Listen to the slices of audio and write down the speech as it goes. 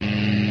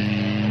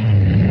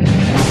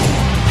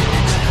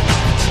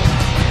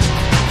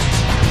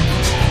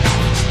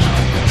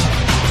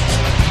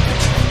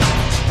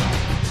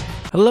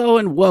Hello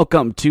and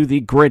welcome to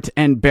the Grit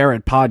and Bear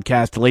It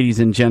podcast, ladies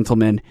and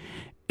gentlemen.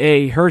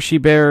 A Hershey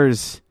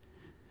Bears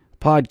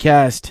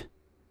podcast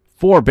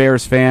for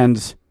Bears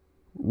fans,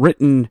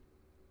 written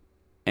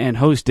and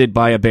hosted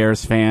by a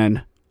Bears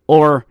fan,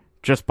 or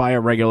just by a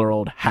regular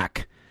old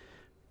hack,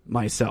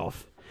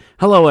 myself.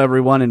 Hello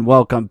everyone and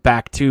welcome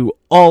back to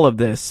all of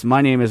this.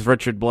 My name is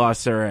Richard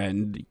Blosser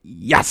and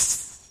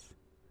yes!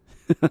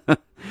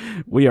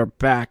 We are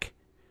back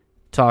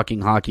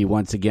talking hockey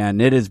once again.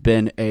 It has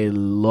been a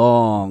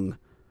long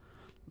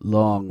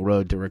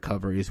road to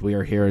recovery as we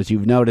are here. As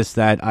you've noticed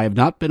that I have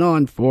not been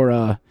on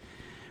for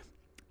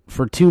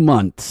 2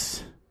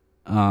 months.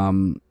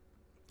 I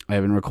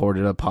haven't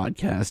recorded a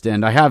podcast,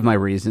 and I have my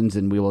reasons,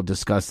 and we will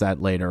discuss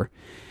that later.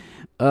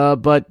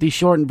 But the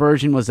shortened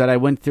version was that I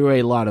went through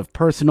a lot of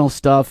personal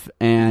stuff,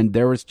 and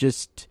there was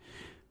just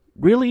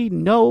really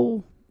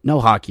no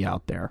hockey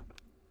out there.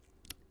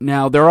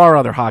 Now, there are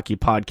other hockey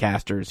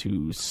podcasters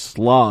who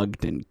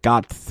slugged and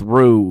got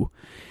through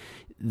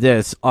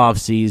this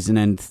offseason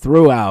and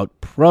threw out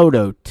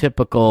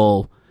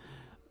prototypical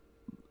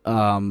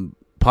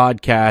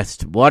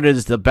podcast. What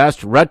is the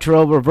best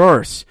retro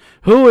reverse?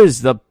 Who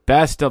is the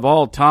best of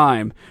all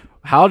time?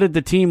 How did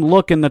the team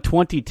look in the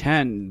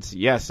 2010s?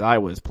 Yes, I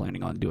was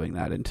planning on doing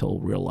that until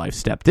real life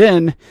stepped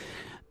in.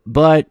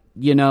 But,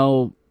 you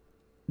know,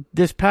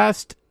 this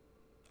past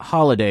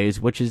holidays,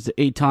 which is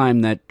a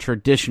time that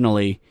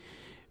traditionally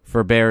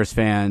for Bears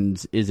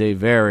fans is a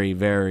very,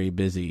 very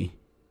busy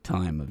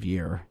time of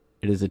year.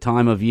 It is a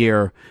time of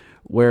year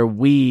where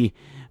we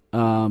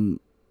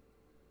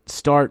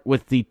start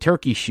with the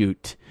turkey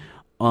shoot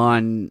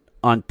on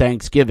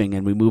Thanksgiving,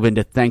 and we move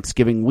into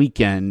Thanksgiving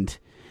weekend.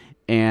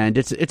 And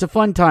it's a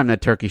fun time,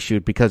 that turkey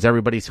shoot, because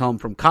everybody's home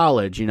from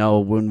college, you know,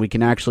 when we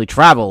can actually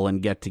travel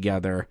and get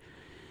together.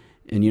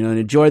 And, you know,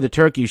 enjoy the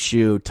turkey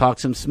shoot, talk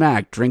some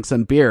smack, drink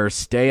some beer,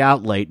 stay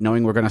out late,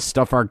 knowing we're going to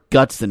stuff our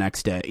guts the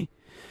next day.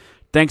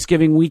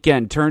 Thanksgiving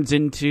weekend turns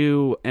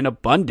into an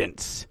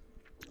abundance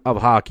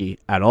of hockey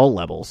at all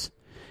levels.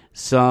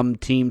 Some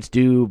teams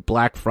do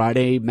Black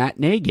Friday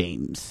matinee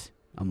games.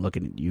 I'm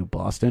looking at you,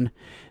 Boston.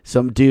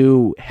 Some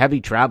do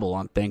heavy travel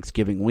on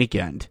Thanksgiving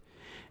weekend.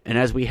 And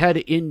as we head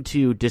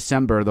into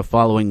December the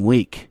following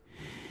week,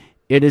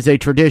 it is a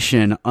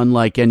tradition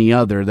unlike any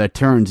other that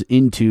turns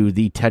into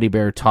the teddy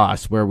bear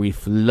toss, where we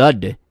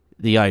flood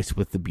the ice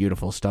with the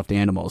beautiful stuffed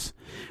animals.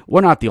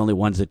 We're not the only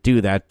ones that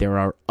do that. There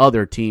are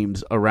other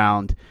teams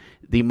around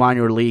the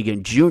minor league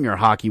and junior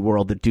hockey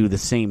world that do the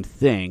same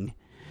thing,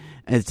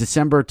 as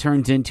December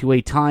turns into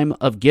a time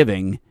of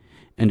giving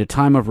and a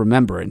time of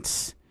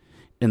remembrance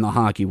in the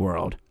hockey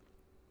world.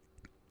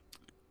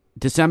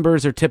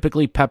 Decembers are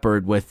typically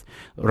peppered with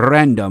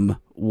random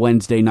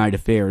Wednesday night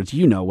affairs.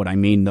 You know what I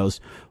mean,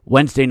 those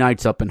Wednesday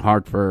nights up in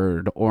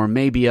Hartford, or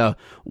maybe a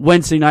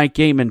Wednesday night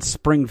game in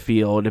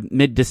Springfield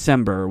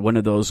mid-December, one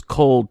of those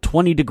cold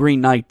 20-degree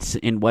nights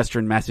in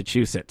western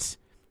Massachusetts.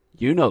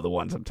 You know the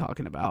ones I'm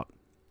talking about.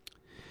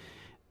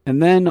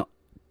 And then,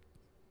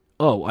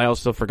 I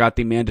also forgot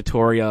the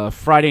mandatory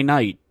Friday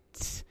night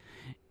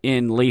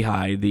in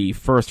Lehigh, the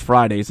first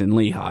Fridays in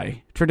Lehigh.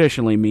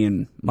 Traditionally, me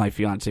and my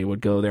fiance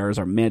would go there as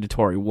our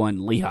mandatory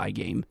one Lehigh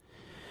game.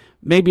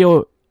 Maybe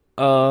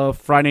a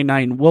Friday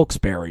night in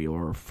Wilkes-Barre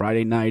or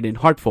Friday night in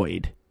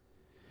Hartford.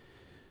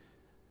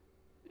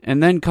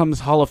 And then comes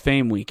Hall of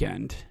Fame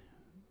weekend,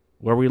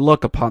 where we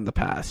look upon the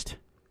past.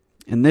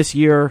 And this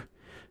year,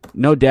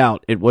 no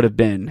doubt it would have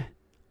been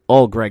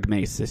all Greg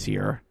Mace this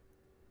year,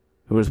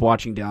 who was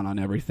watching down on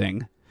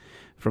everything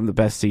from the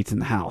best seats in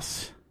the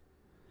house.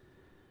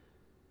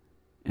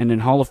 And in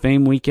Hall of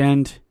Fame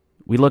weekend,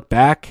 we look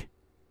back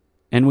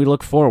and we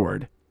look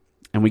forward.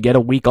 And we get a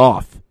week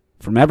off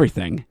from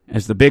everything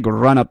as the big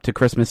run-up to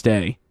Christmas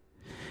Day.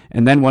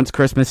 And then once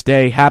Christmas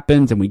Day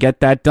happens and we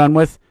get that done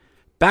with,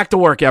 back to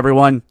work,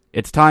 everyone.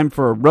 It's time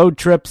for road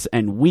trips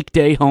and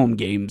weekday home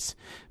games,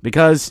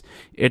 because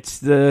it's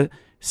the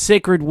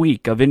sacred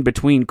week of in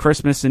between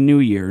Christmas and New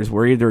Year's,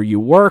 where either you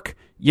work,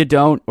 you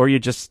don't, or you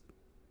just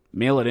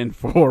mail it in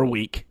for a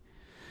week.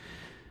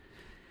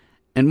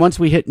 And once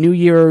we hit New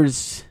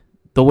Year's,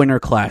 the Winter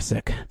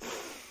Classic,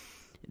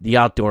 the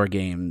outdoor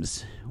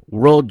games,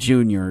 World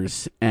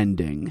Juniors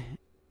ending,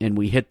 and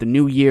we hit the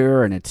new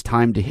year, and it's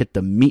time to hit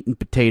the meat and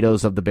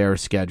potatoes of the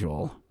Bears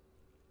schedule.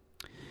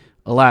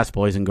 Alas,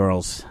 boys and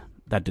girls,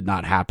 that did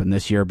not happen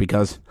this year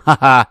because,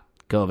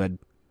 COVID.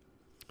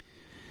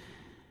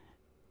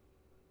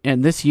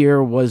 And this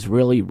year was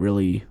really,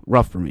 really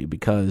rough for me,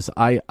 because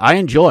I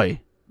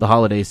enjoy the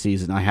holiday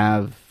season. I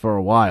have for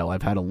a while.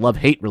 I've had a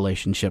love-hate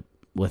relationship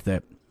with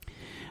it.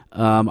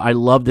 I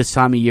love this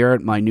time of year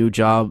at my new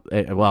job.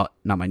 Well,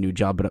 not my new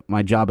job, but at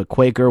my job at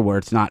Quaker, where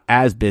it's not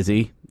as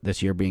busy,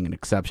 this year being an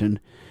exception.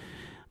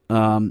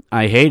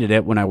 I hated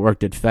it when I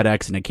worked at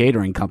FedEx and a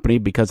catering company,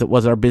 because it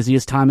was our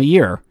busiest time of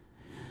year.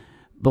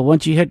 But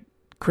once you hit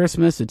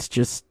Christmas,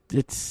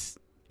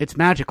 it's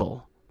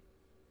magical.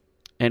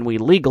 And we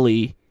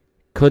legally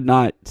could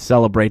not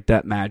celebrate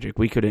that magic.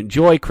 We could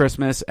enjoy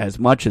Christmas as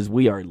much as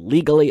we are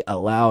legally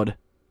allowed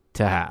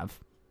to have.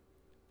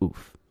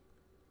 Oof.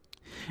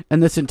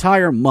 And this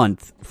entire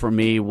month for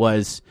me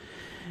was,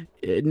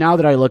 now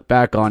that I look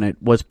back on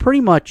it, was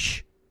pretty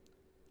much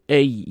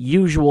a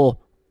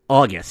usual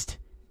August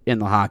in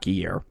the hockey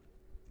year.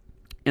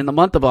 In the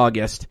month of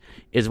August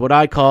is what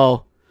I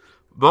call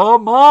the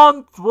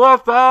month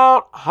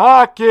without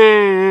hockey.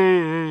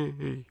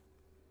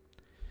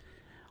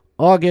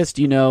 August,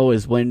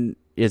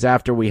 is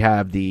after we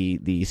have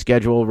the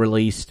schedule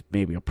released,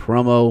 maybe a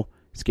promo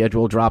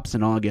schedule drops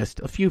in August,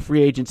 a few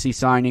free agency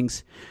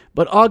signings.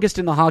 But August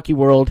in the hockey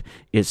world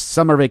is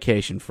summer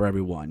vacation for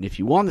everyone. If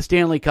you won the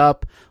Stanley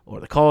Cup or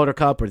the Calder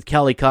Cup or the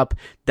Kelly Cup,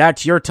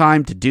 that's your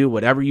time to do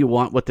whatever you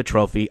want with the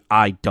trophy.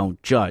 I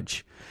don't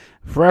judge.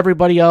 For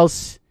everybody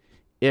else,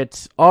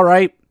 it's all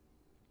right.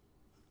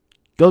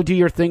 Go do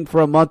your thing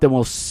for a month and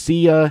we'll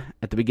see you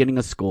at the beginning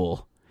of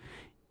school.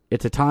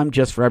 It's a time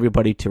just for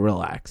everybody to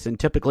relax. And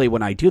typically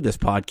when I do this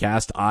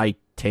podcast, I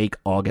take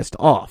August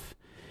off.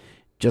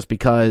 Just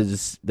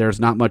because there's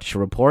not much to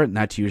report, and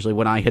that's usually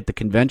when I hit the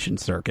convention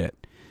circuit.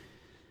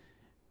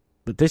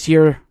 But this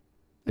year,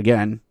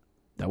 again,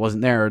 that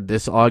wasn't there.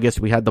 This August,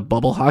 we had the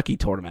bubble hockey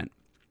tournament.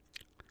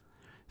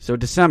 So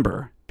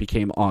December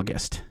became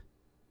August.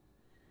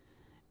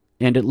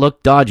 And it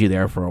looked dodgy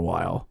there for a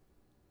while.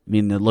 I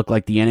mean, it looked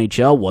like the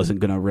NHL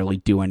wasn't going to really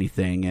do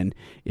anything, and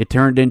it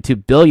turned into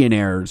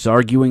billionaires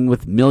arguing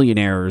with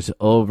millionaires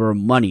over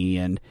money,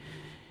 and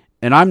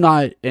I'm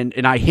not,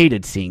 and I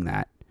hated seeing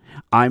that.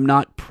 I'm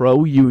not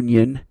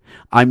pro-union.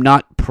 I'm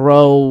not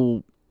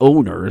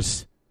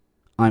pro-owners.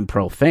 I'm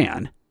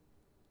pro-fan.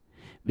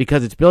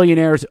 Because it's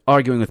billionaires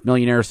arguing with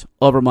millionaires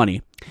over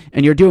money.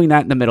 And you're doing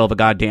that in the middle of a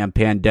goddamn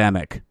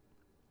pandemic.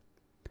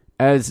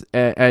 As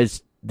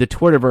the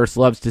Twitterverse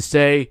loves to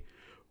say,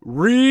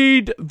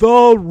 read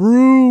the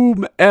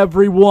room,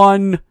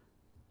 everyone.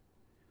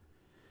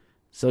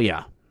 So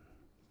yeah.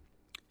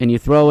 And you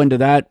throw into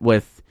that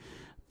with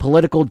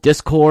political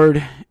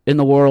discord in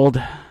the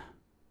world.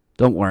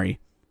 Don't worry,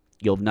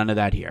 you'll have none of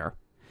that here.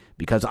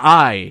 Because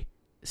I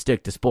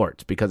stick to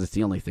sports, because it's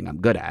the only thing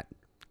I'm good at.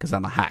 Because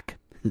I'm a hack.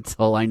 It's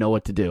all I know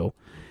what to do.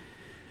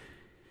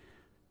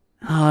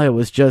 It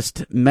was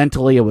just,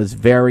 mentally, it was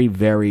very,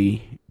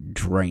 very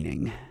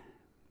draining.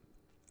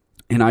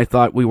 And I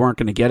thought we weren't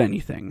going to get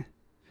anything.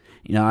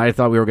 I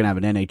thought we were going to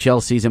have an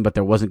NHL season, but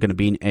there wasn't going to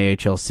be an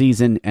AHL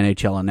season.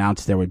 NHL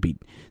announced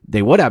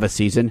they would have a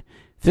season.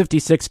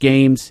 56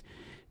 games,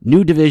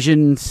 new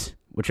divisions,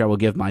 which I will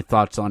give my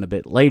thoughts on a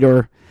bit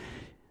later.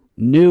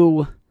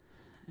 New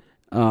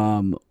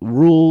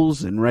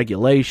rules and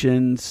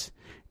regulations.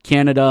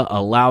 Canada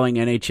allowing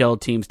NHL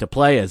teams to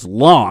play as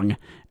long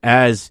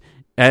as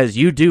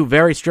you do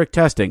very strict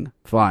testing.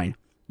 Fine.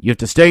 You have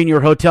to stay in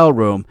your hotel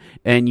room,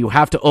 and you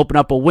have to open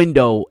up a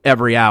window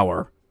every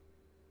hour.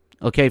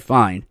 Okay,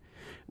 fine.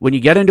 When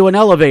you get into an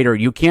elevator,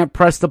 you can't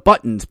press the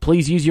buttons.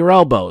 Please use your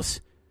elbows.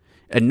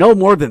 And no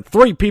more than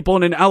 3 people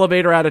in an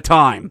elevator at a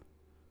time.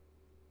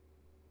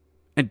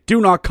 And do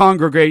not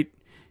congregate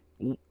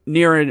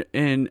near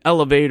an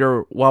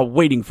elevator while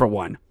waiting for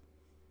one.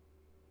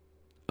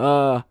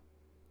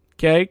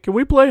 Okay, can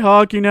we play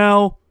hockey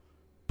now?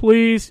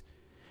 Please?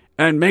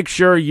 And make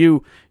sure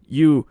you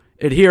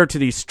adhere to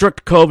these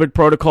strict COVID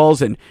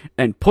protocols and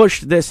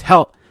push this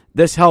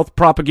health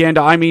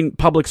propaganda. I mean,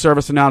 public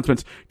service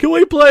announcements. Can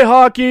we play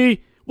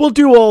hockey? We'll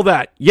do all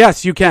that.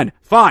 Yes, you can.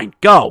 Fine,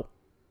 go.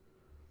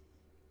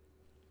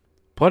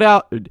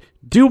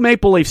 Do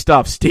Maple Leaf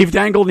stuff. Steve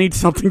Dangle needs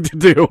something to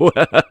do.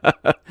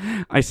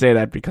 I say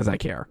that because I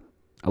care.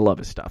 I love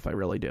his stuff. I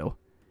really do.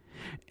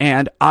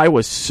 And I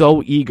was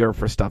so eager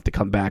for stuff to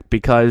come back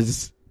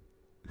because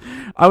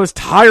I was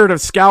tired of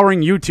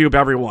scouring YouTube,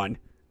 everyone.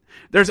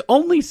 There's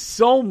only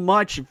so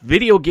much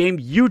video game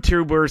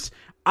YouTubers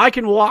I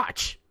can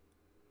watch.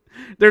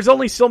 There's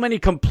only so many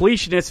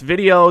completionist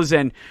videos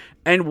and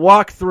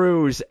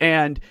walkthroughs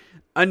and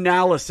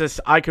analysis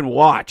I can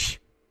watch.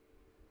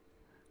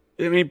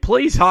 I mean,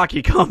 please,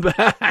 hockey, come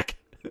back.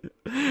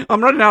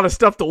 I'm running out of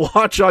stuff to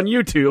watch on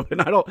YouTube, and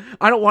I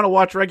don't want to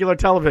watch regular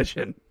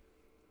television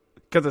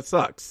because it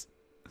sucks.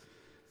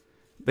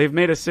 They've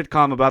made a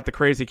sitcom about the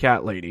crazy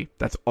cat lady.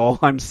 That's all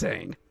I'm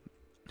saying.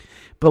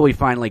 But we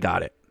finally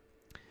got it.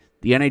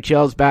 The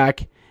NHL's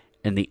back,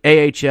 and the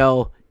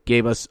AHL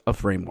gave us a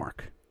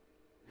framework.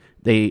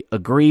 They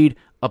agreed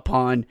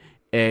upon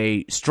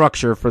a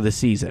structure for the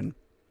season.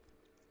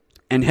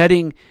 And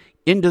heading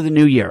into the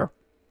new year,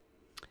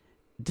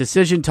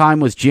 decision time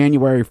was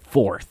January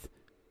 4th,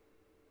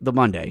 the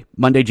Monday,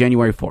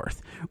 January 4th.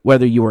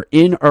 Whether you are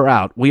in or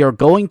out, we are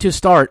going to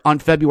start on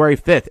February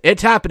 5th.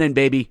 It's happening,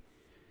 baby.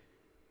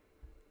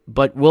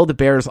 But will the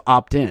Bears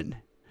opt in?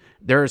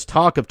 There is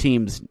talk of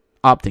teams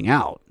opting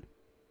out.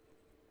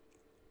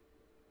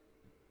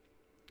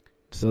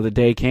 So the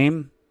day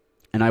came,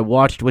 and I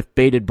watched with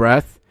bated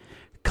breath,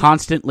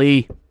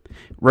 constantly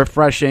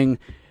refreshing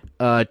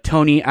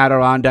Tony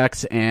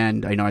Adirondacks,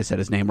 and I know I said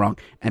his name wrong,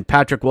 and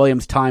Patrick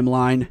Williams'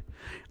 timeline.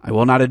 I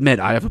will not admit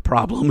I have a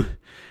problem.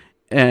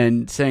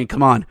 And saying,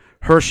 come on,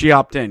 Hershey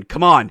opt in.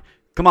 Come on,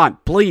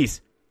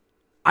 please.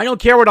 I don't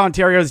care what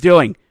Ontario's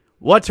doing.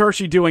 What's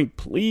Hershey doing?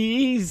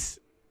 Please.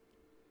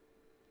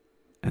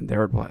 And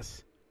there it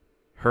was.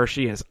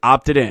 Hershey has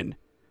opted in.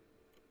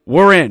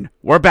 We're in.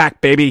 We're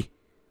back, baby.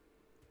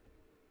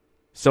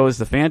 So is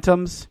the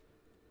Phantoms.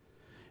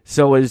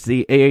 So is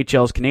the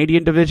AHL's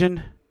Canadian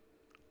division.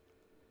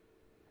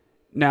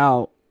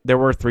 Now, there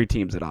were 3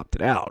 teams that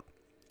opted out.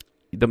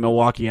 The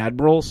Milwaukee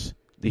Admirals,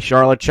 the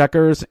Charlotte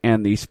Checkers,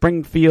 and the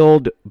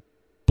Springfield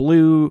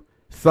Blue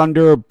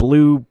Thunder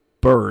Blue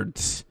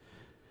Birds.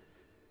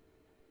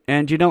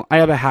 And, I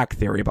have a hack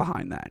theory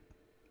behind that.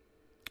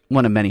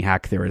 One of many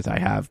hack theories I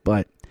have,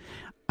 but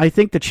I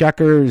think the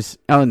Checkers,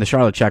 and the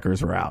Charlotte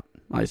Checkers were out.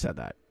 I said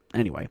that.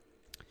 Anyway,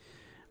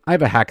 I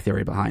have a hack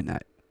theory behind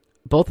that.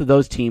 Both of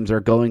those teams are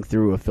going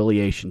through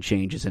affiliation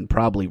changes and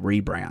probably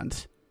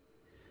rebrands.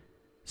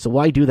 So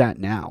why do that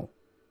now?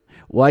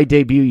 Why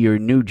debut your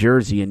new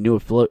jersey and new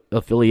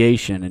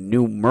affiliation and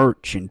new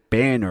merch and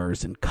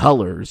banners and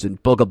colors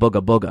and booga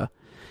booga booga?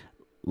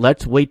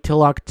 Let's wait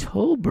till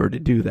October to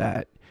do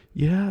that.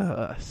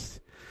 Yes.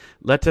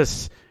 Let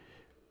us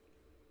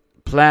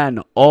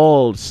plan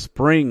all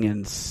spring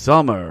and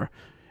summer,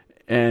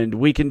 and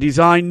we can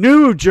design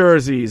new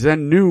jerseys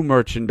and new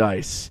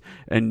merchandise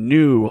and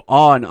new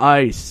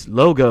on-ice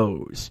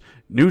logos,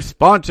 new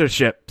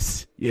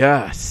sponsorships.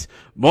 Yes.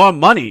 More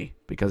money,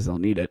 because they'll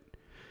need it.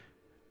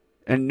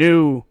 And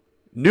new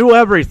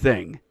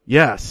everything.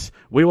 Yes,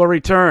 we will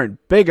return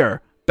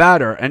bigger,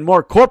 badder, and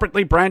more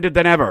corporately branded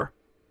than ever.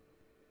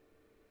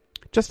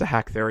 Just a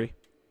hack theory.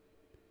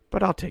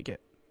 But I'll take it.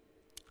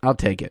 I'll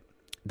take it.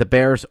 The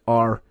Bears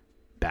are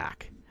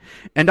back.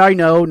 And I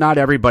know not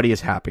everybody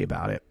is happy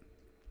about it.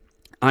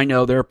 I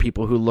know there are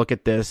people who look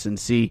at this and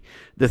see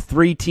the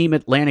 3-team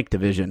Atlantic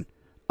Division.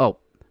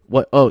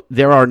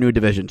 There are new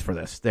divisions for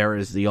this. There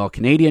is the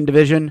All-Canadian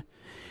Division,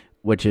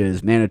 which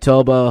is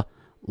Manitoba,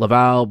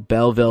 Laval,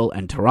 Belleville,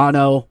 and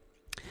Toronto.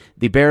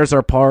 The Bears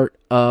are part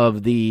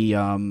of the,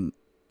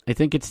 I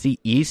think it's the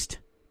East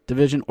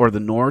Division or the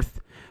North.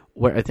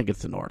 I think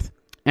it's the North.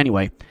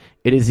 Anyway,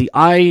 it is the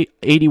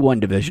I-81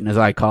 Division, as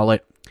I call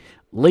it.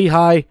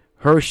 Lehigh,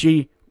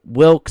 Hershey,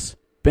 Wilkes,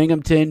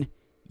 Binghamton,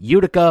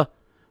 Utica,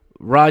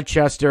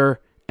 Rochester,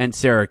 and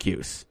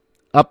Syracuse.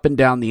 Up and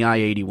down the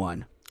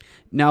I-81.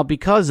 Now,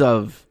 because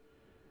of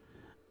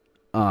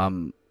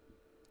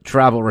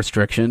travel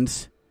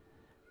restrictions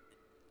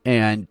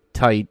and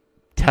tight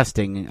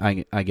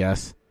testing, I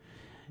guess,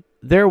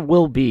 there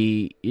will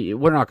be...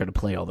 We're not going to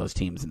play all those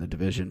teams in the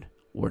division.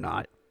 We're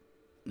not.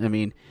 I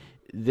mean,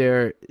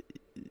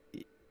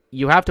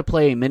 you have to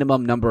play a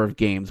minimum number of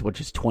games,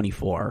 which is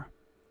 24.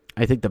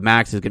 I think the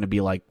max is going to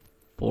be like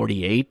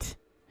 48.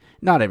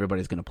 Not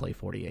everybody's going to play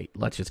 48.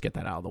 Let's just get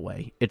that out of the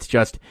way. It's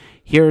just,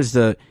 here's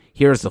the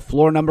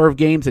floor number of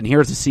games and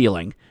here's the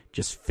ceiling.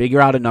 Just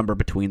figure out a number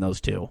between those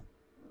two.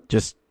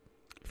 Just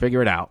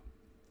figure it out.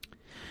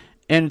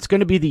 And it's going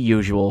to be the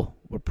usual.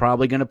 We're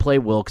probably going to play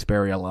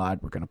Wilkes-Barre a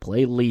lot. We're going to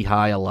play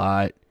Lehigh a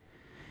lot.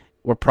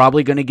 We're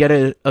probably going to get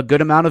a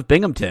good amount of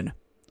Binghamton.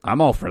 I'm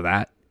all for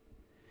that.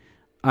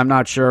 I'm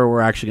not sure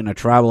we're actually going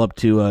to travel up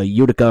to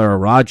Utica or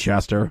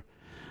Rochester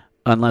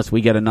unless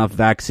we get enough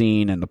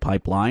vaccine in the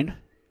pipeline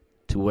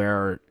to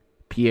where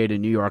PA to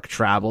New York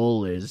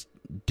travel is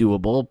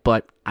doable,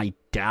 but I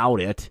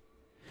doubt it.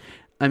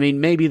 I mean,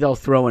 maybe they'll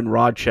throw in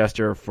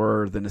Rochester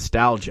for the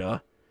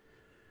nostalgia,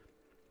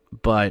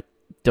 but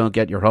don't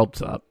get your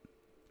hopes up.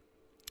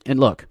 And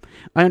look,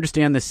 I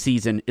understand this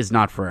season is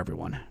not for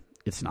everyone.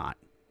 It's not.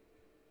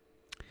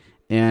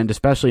 And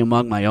especially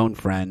among my own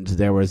friends,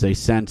 there was a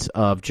sense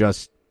of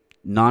just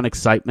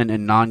non-excitement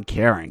and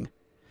non-caring.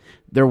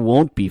 There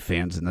won't be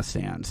fans in the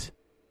stands.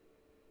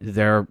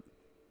 There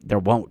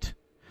won't.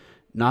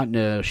 Not in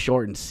a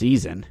shortened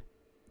season.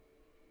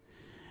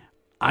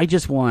 I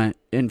just want,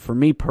 and for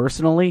me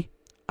personally,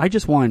 I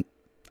just want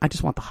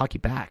the hockey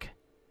back.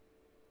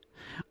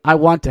 I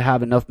want to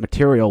have enough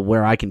material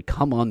where I can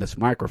come on this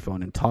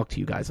microphone and talk to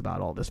you guys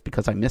about all this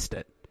because I missed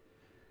it.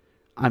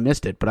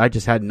 But I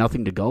just had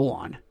nothing to go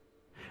on.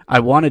 I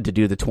wanted to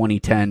do the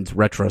 2010s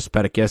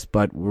retrospecticus,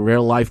 but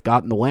real life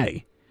got in the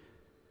way.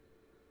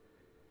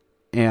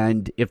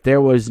 And if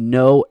there was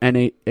no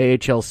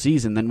AHL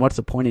season, then what's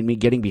the point in me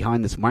getting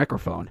behind this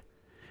microphone?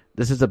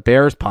 This is a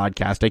Bears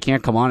podcast. I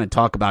can't come on and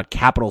talk about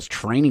Capitals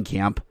training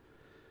camp.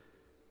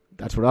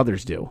 That's what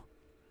others do.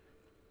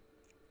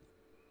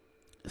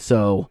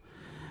 So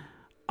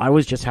I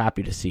was just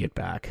happy to see it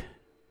back.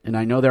 And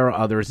I know there are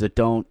others that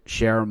don't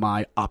share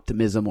my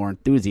optimism or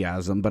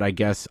enthusiasm, but I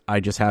guess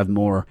I just have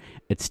more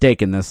at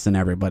stake in this than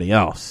everybody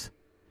else.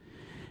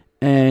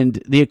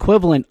 And the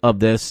equivalent of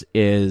this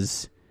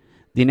is,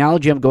 the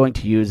analogy I'm going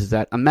to use is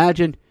that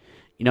imagine,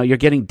 you're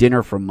getting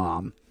dinner from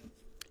mom,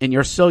 and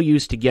you're so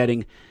used to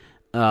getting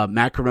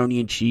macaroni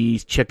and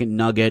cheese, chicken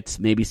nuggets,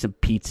 maybe some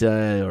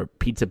pizza or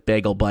pizza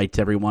bagel bites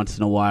every once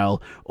in a while,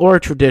 or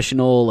a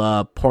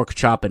traditional pork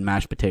chop and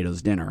mashed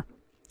potatoes dinner.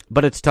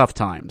 But it's tough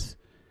times.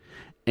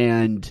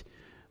 And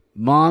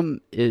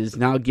mom is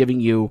now giving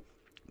you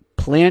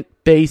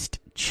plant-based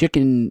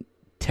chicken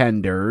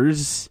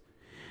tenders,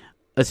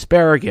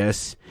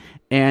 asparagus,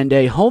 and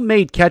a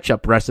homemade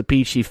ketchup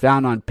recipe she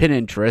found on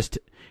Pinterest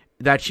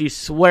that she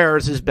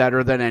swears is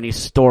better than any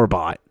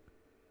store-bought.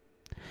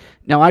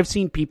 Now, I've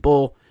seen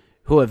people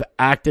who have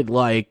acted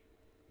like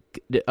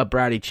a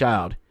bratty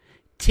child.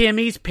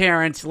 Timmy's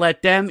parents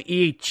let them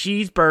eat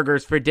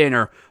cheeseburgers for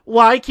dinner.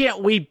 Why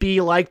can't we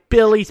be like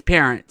Billy's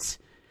parents?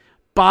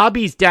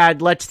 Bobby's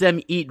dad lets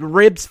them eat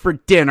ribs for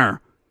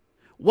dinner.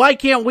 Why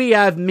can't we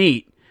have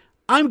meat?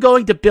 I'm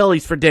going to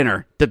Billy's for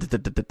dinner.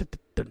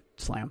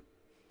 Slam.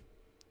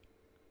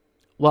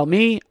 Well,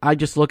 me, I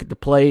just look at the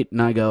plate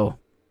and I go,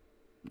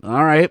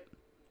 all right,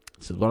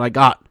 this is what I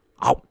got.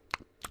 Oh.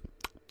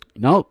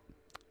 Nope.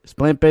 This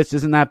plant-based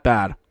isn't that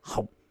bad.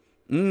 Oh.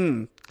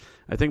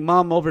 I think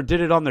Mom overdid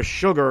it on the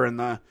sugar in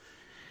the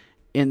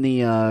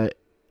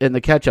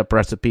ketchup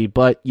recipe,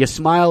 but you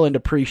smile and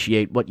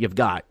appreciate what you've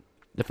got.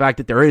 The fact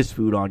that there is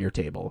food on your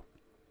table.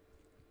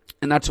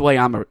 And that's the way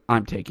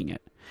I'm taking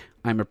it.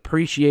 I'm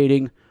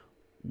appreciating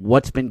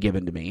what's been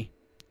given to me,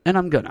 and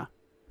I'm gonna.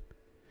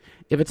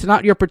 If it's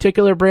not your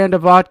particular brand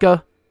of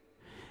vodka,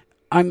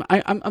 I'm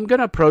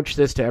gonna approach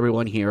this to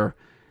everyone here.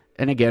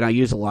 And again, I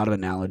use a lot of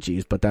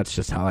analogies, but that's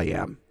just how I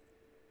am.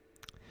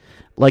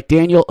 Like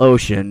Daniel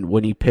Ocean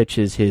when he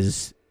pitches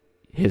his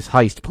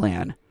heist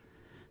plan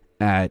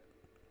in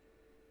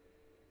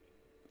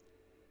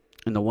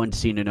the one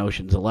scene in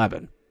Ocean's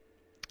 11.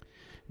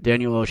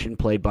 Daniel Ocean,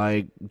 played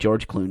by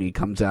George Clooney,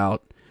 comes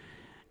out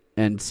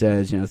and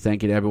says,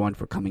 thank you to everyone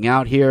for coming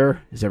out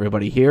here. Is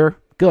everybody here?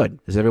 Good.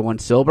 Is everyone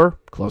sober?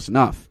 Close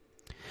enough.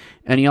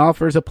 And he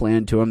offers a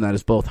plan to him that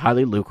is both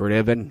highly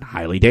lucrative and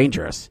highly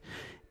dangerous.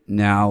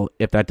 Now,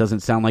 if that doesn't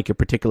sound like your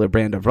particular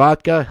brand of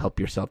vodka, help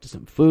yourself to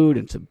some food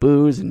and some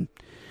booze and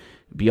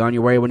be on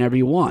your way whenever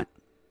you want.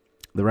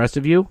 The rest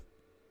of you,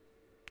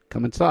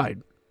 come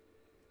inside.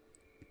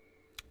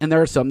 And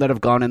there are some that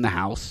have gone in the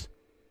house,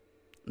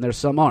 and there's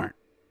some aren't.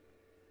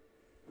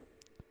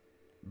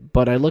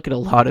 But I look at a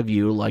lot of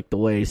you like the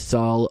way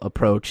Saul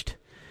approached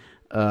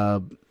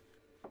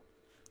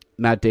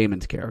Matt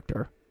Damon's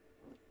character.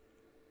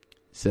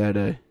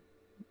 Said,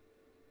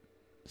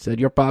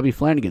 you're Bobby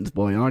Flanagan's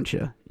boy, aren't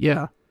you?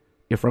 Yeah.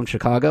 You're from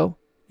Chicago?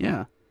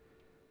 Yeah.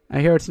 I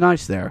hear it's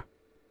nice there.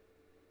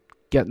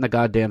 Get in the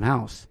goddamn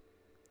house.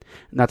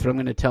 And that's what I'm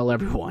going to tell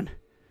everyone.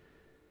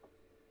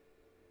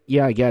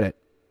 Yeah, I get it.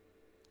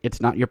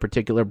 It's not your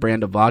particular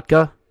brand of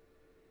vodka.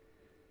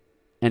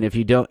 And if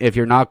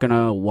you're not going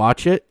to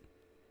watch it,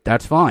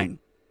 that's fine.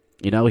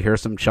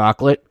 Here's some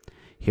chocolate.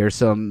 Here's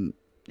some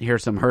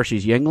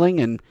Hershey's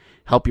Yingling, and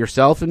help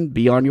yourself and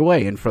be on your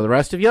way. And for the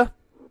rest of you,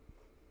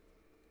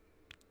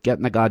 get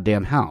in the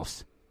goddamn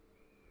house.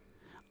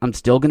 I'm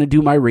still going to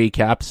do my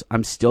recaps.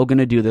 I'm still going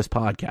to do this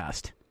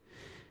podcast.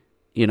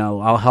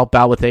 I'll help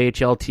out with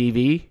AHL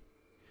TV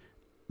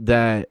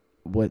that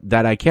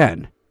I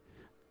can.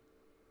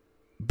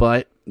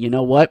 But you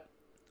know what?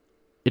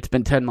 It's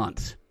been 10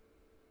 months.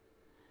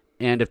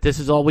 And if this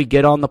is all we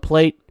get on the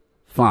plate,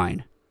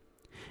 fine.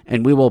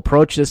 And we will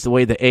approach this the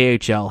way the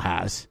AHL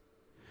has.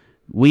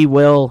 We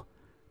will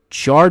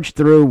charge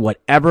through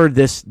whatever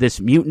this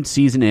mutant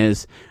season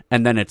is,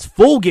 and then it's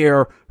full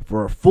gear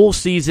for a full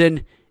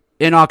season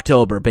in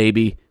October,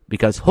 baby,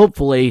 because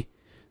hopefully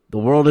the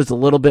world is a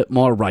little bit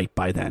more right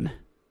by then.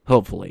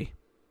 Hopefully.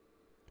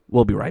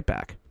 We'll be right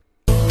back.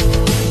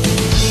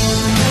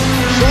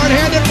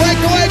 Short-handed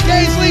breakaway,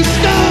 Gaisley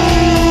score!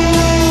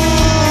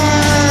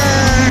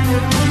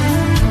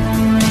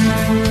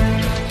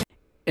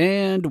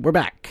 And we're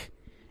back.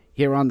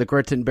 Here on the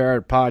Grit and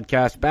Barrett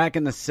podcast, back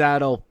in the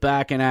saddle,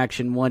 back in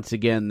action once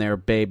again there,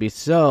 baby.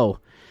 So,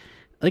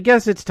 I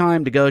guess it's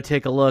time to go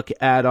take a look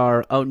at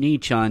our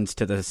Oni-chans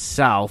to the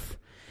south.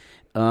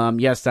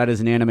 Yes, that is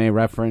an anime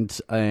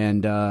reference,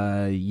 and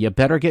you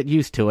better get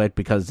used to it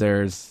because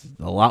there's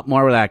a lot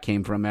more where that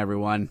came from,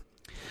 everyone.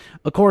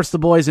 Of course, the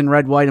boys in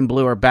red, white, and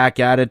blue are back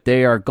at it.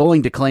 They are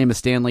going to claim a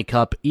Stanley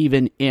Cup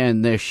even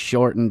in this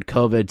shortened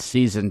COVID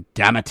season,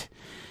 damn it.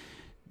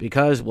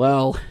 Because,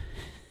 well,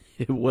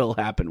 it will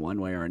happen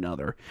one way or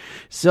another.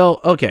 So,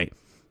 okay,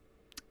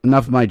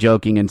 enough of my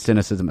joking and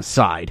cynicism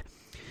aside.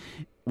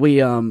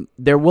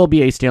 There will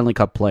be a Stanley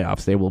Cup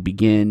playoffs. They will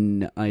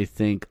begin, I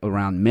think,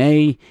 around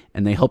May,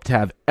 and they hope to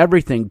have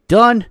everything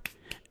done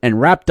and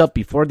wrapped up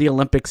before the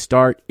Olympics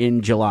start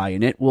in July.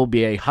 And it will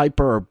be a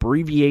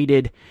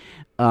hyper-abbreviated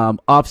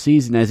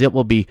off-season, as it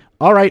will be,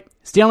 all right,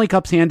 Stanley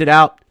Cup's handed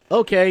out.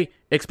 Okay,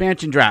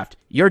 expansion draft.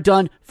 You're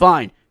done.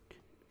 Fine.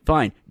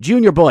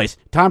 Junior boys,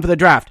 time for the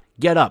draft.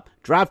 Get up.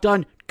 Draft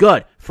done.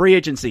 Good. Free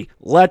agency.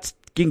 Let's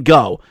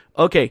go.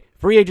 Okay,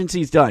 free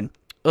agency's done.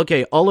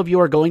 Okay, all of you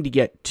are going to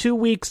get 2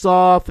 weeks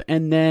off,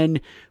 and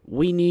then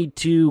we need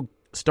to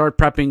start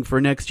prepping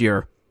for next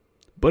year.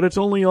 But it's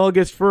only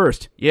August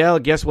 1st. Yeah,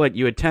 guess what?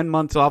 You had 10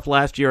 months off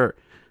last year.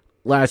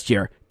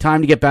 Time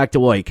to get back to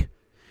work.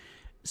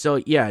 So,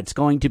 yeah, it's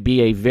going to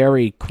be a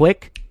very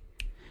quick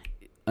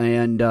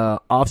and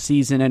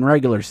off-season and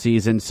regular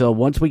season. So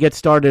once we get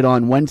started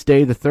on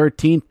Wednesday the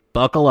 13th,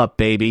 buckle up,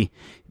 baby,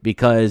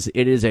 because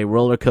it is a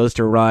roller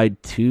coaster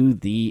ride to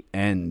the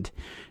end.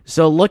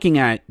 So looking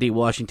at the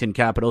Washington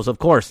Capitals, of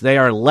course, they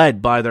are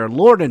led by their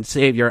Lord and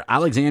Savior,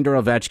 Alexander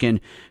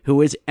Ovechkin,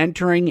 who is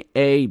entering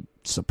a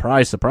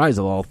surprise, surprise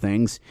of all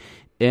things,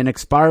 an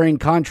expiring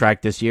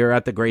contract this year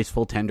at the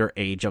graceful tender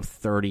age of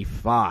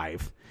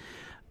 35.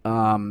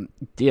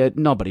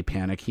 Nobody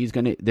panic.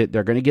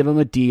 They're gonna give him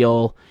a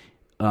deal,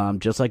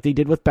 just like they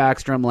did with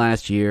Backstrom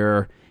last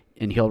year,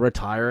 and he'll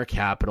retire at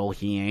Capital.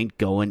 He ain't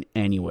going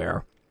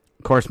anywhere.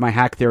 Of course, my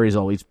hack theory has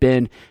always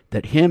been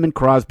that him and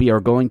Crosby are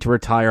going to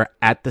retire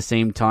at the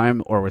same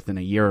time or within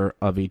a year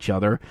of each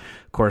other.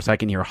 Of course, I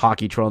can hear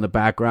Hockey Troll in the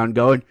background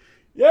going,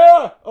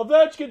 "Yeah,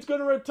 Ovechkin's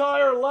going to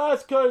retire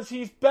last because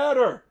he's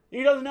better.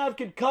 He doesn't have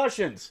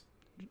concussions."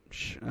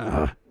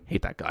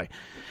 Hate that guy.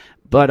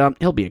 But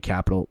he'll be a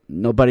Capital.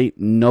 Nobody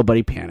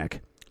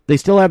panic. They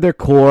still have their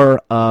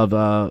core of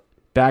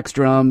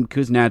Backstrom,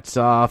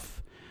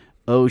 Kuznetsov,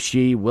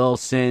 Oshie,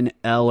 Wilson,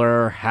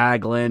 Eller,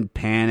 Hagelin,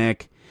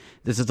 Panic.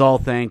 This is all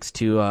thanks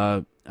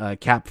to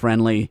Cap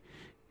Friendly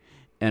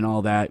and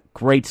all that.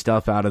 Great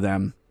stuff out of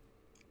them.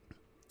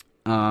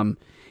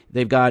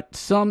 They've got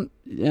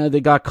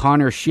they got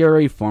Connor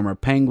Sheary, former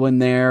Penguin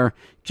there.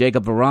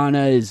 Jacob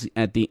Verana is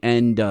at the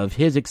end of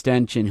his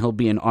extension. He'll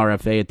be an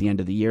RFA at the end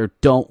of the year.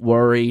 Don't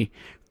worry.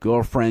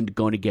 Girlfriend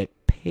going to get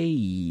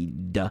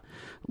paid.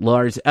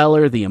 Lars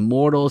Eller, the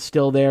Immortal, is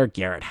still there.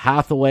 Garrett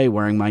Hathaway,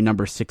 wearing my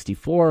number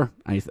 64.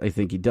 I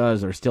think he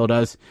does, or still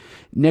does.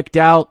 Nick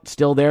Doubt,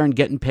 still there and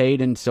getting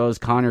paid, and so is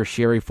Connor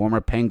Sheary, former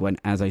Penguin,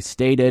 as I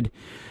stated.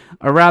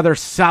 A rather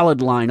solid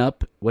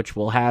lineup, which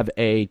will have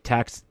a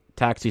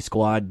taxi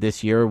squad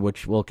this year,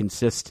 which will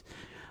consist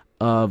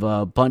of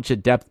a bunch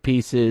of depth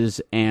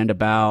pieces and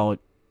about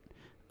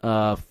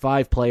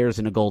 5 players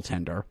and a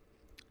goaltender.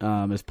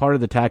 As part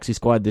of the taxi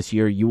squad this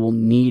year, you will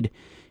need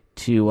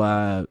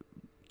to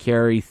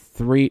carry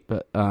three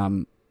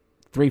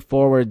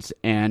forwards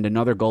and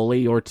another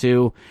goalie or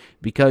two,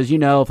 because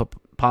if a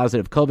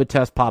positive COVID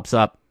test pops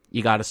up,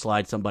 you got to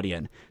slide somebody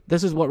in.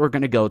 This is what we're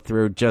going to go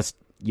through. Just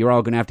you're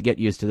all going to have to get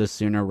used to this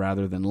sooner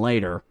rather than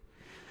later.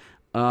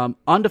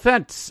 On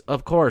defense,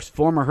 of course,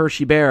 former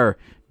Hershey Bear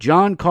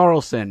John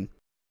Carlson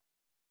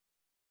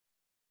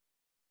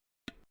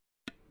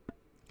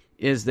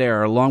is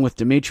there, along with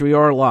Dmitry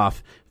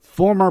Orlov,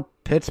 former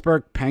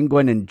Pittsburgh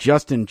Penguin, and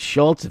Justin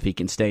Schultz, if he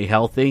can stay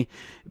healthy.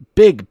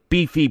 Big,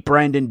 beefy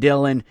Brandon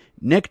Dillon,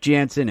 Nick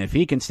Jansen, if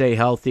he can stay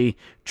healthy.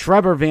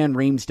 Trevor Van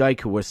Riemsdyk,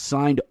 who was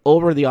signed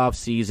over the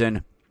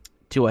offseason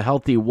to a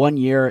healthy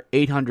 1-year,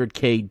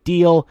 $800K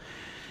deal.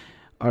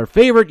 Our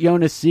favorite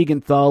Jonas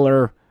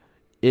Siegenthaler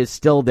is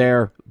still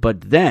there,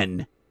 but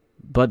then,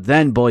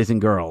 boys and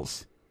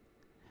girls,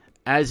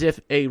 as if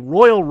a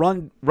Royal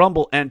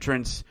Rumble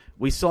entrance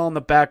we saw in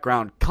the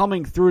background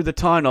coming through the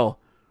tunnel.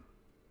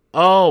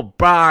 Oh,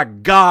 by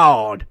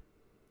God.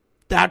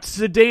 That's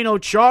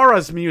Zdeno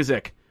Chara's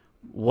music.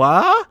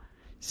 What?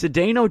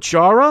 Zdeno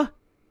Chara?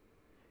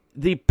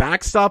 The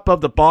backstop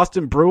of the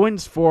Boston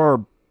Bruins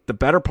for the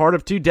better part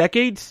of 2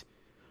 decades?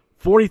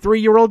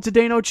 43-year-old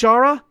Zdeno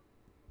Chara?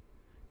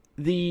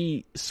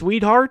 The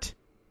sweetheart?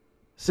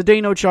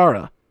 Zdeno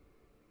Chara.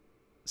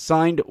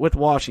 Signed with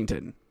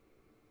Washington.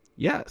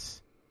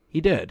 Yes, he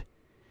did.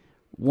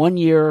 1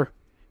 year,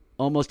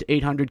 almost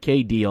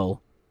 $800K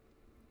deal.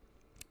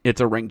 It's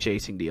a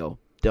ring-chasing deal.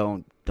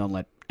 Don't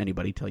let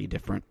anybody tell you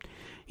different.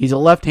 He's a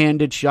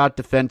left-handed shot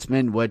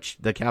defenseman, which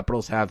the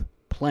Capitals have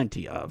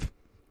plenty of.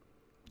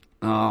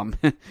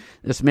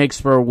 This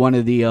makes for one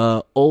of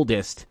the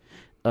oldest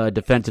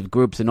defensive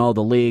groups in all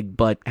the league,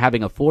 but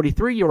having a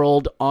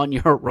 43-year-old on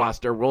your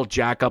roster will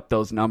jack up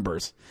those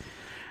numbers.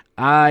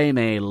 I'm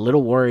a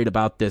little worried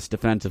about this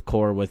defensive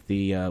core with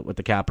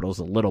the Capitals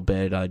a little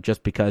bit,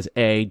 just because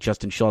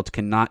Justin Schultz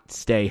cannot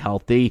stay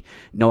healthy.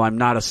 No, I'm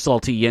not a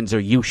salty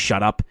Yinzer. You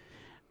shut up.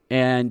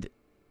 And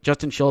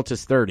Justin Schultz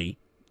is 30.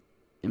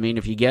 I mean,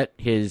 if you get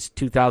his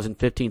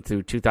 2015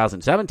 through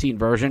 2017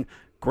 version,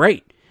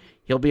 great.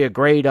 He'll be a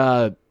great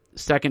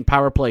second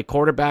power play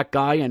quarterback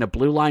guy and a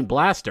blue line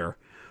blaster.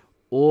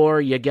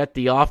 Or you get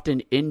the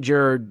often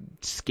injured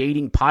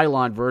skating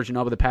pylon version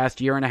over the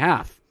past year and a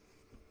half.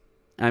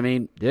 I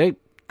mean,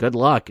 good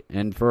luck.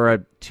 And for a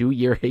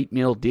 2-year $8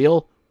 million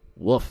deal,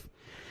 woof.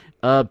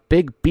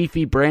 Big,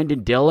 beefy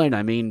Brandon Dillon.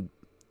 I mean,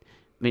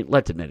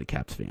 let's admit it,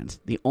 Caps fans.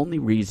 The only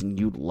reason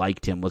you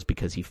liked him was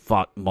because he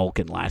fought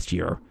Malkin last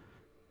year.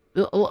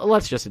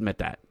 Let's just admit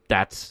that.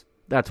 That's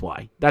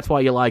why. That's why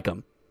you like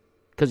him.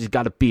 Because he's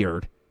got a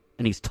beard,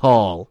 and he's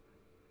tall,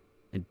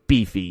 and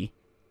beefy,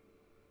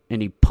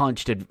 and he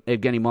punched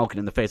Evgeny Malkin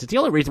in the face. It's the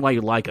only reason why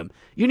you like him.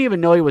 You didn't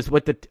even know he was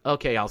with the...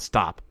 Okay, I'll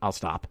stop.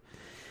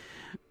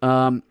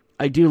 I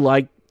do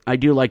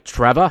like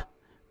Trevor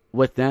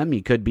with them.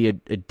 He could be a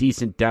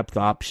decent depth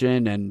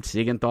option, and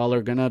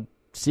Siegenthaler gonna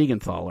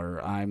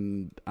Siegenthaler.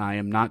 I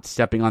am not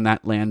stepping on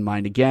that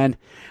landmine again.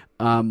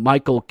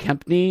 Michael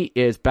Kempney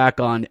is back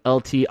on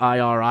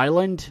LTIR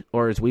Island,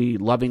 or as we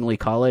lovingly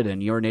call it,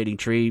 and Urinating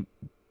Tree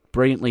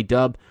brilliantly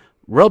dubbed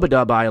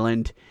Robodub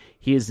Island.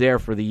 He is there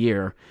for the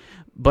year.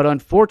 But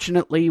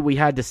unfortunately, we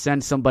had to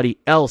send somebody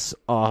else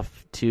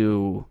off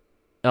to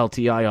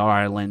LTIR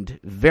Island.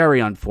 Very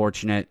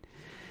unfortunate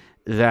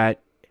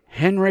that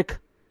Henrik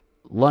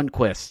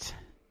Lundqvist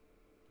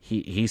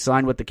He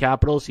signed with the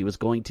Capitals. He was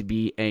going to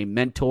be a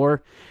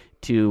mentor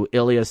to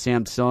Ilya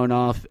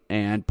Samsonov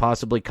and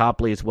possibly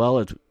Copley as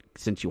well,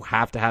 since you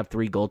have to have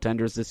 3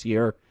 goaltenders this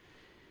year.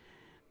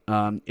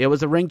 It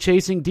was a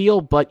ring-chasing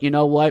deal, but you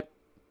know what?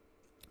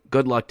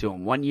 Good luck to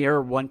him. 1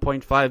 year,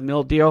 $1.5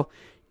 million deal.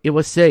 It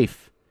was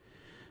safe.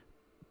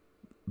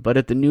 But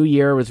at the new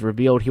year, it was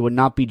revealed he would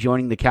not be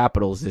joining the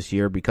Capitals this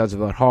year because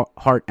of a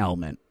heart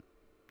ailment.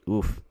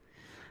 Oof.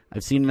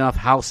 I've seen enough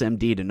House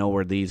MD to know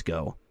where these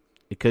go.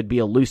 It could be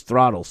a loose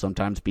throttle.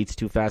 Sometimes beats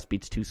too fast,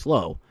 beats too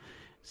slow.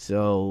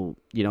 So,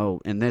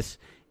 in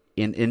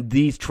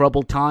these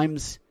troubled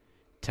times,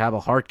 to have a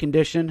heart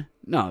condition,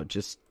 no,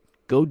 just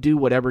go do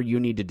whatever you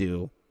need to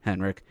do,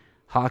 Henrik.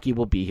 Hockey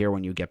will be here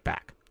when you get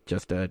back.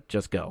 Just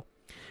go.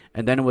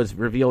 And then it was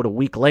revealed a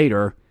week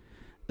later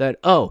that,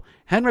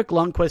 Henrik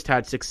Lundqvist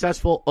had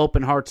successful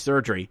open heart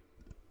surgery.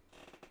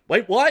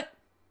 Wait, what?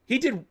 He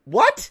did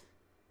what?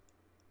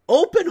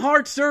 Open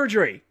heart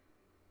surgery.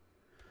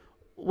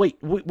 Wait,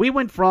 we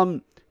went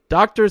from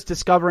doctors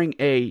discovering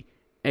a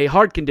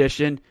heart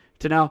condition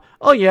to now,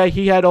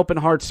 he had open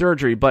heart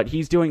surgery, but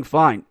he's doing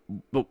fine.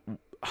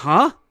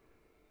 Huh?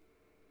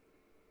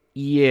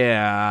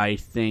 Yeah, I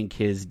think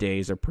his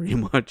days are pretty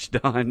much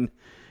done.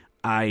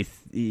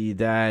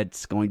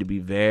 That's going to be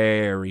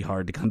very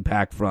hard to come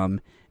back from.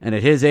 And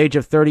at his age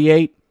of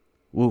 38,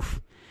 woof.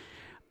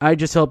 I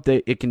just hope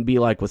that it can be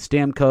like with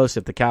Stamkos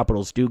if the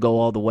Capitals do go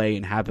all the way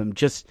and have him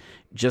just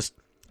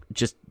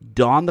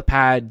don the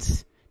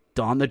pads,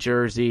 don the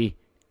jersey,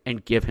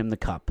 and give him the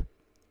cup.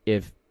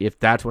 If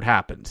that's what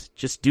happens,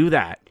 just do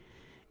that.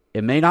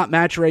 It may not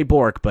match Ray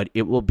Bourque, but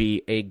it will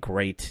be a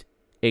great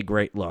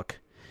look.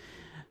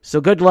 So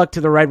good luck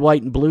to the red,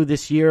 white, and blue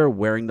this year,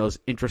 wearing those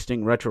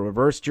interesting retro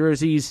reverse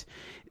jerseys.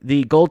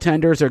 The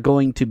goaltenders are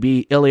going to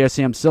be Ilya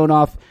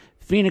Samsonov,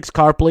 Phoenix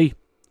Copley,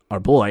 our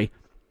boy,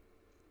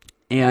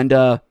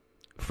 and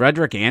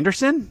Frederick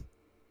Anderson?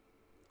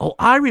 Oh,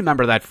 I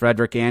remember that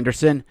Frederick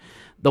Anderson.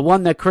 The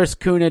one that Chris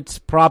Kunitz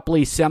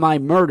promptly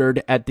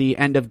semi-murdered at the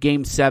end of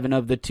Game 7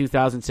 of the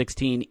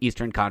 2016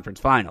 Eastern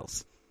Conference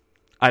Finals.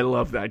 I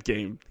love that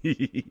game.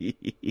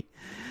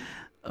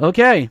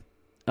 Okay.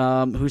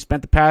 Who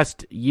spent the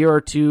past year or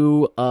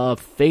two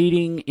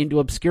fading into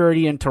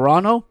obscurity in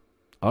Toronto?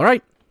 All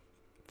right.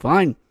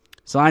 Fine.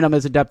 Sign him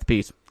as a depth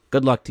piece.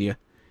 Good luck to you.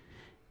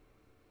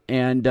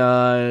 And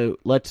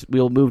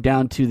we'll move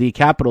down to the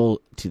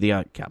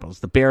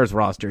the Bears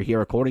roster here.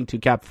 According to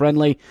Cap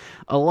Friendly,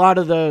 a lot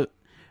of the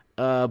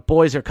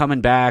boys are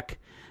coming back.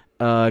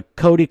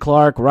 Cody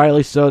Clark,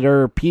 Riley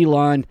Sutter,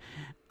 Pilon,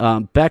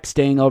 Beck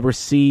staying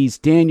overseas,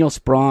 Daniel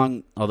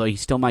Sprong, although he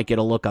still might get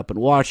a look up in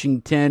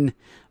Washington,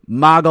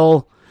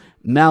 Mogul,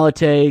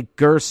 Malate,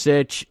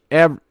 Gersich,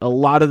 a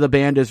lot of the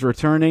band is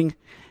returning.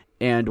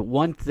 And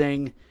one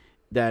thing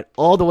that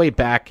all the way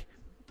back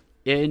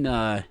in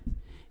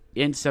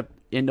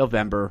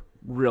November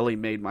really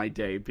made my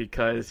day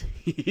because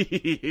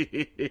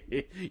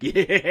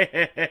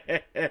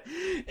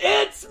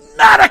it's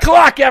Matt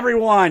o'clock,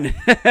 everyone.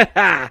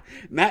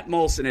 Matt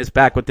Molson is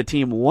back with the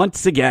team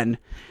once again,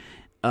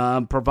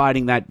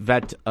 providing that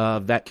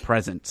vet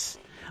presence.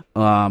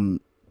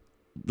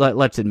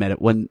 Let's admit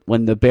it,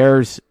 when the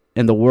Bears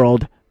and the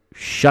world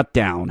shut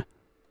down,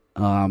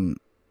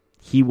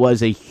 he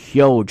was a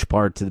huge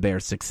part to the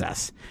Bears'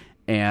 success.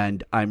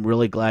 And I'm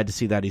really glad to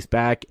see that he's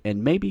back.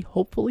 And maybe,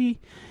 hopefully,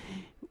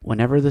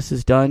 whenever this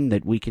is done,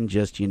 that we can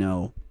just, hey,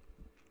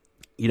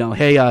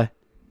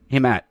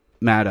 Matt,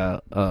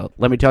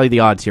 let me tell you the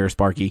odds here,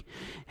 Sparky.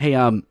 Hey,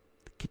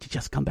 could you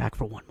just come back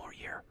for one more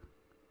year?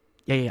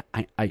 Yeah,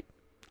 I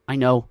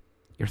know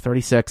you're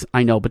 36.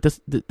 I know, but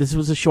this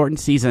was a shortened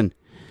season.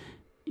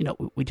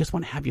 We just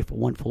want to have you for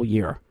one full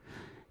year.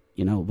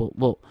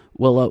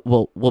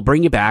 We'll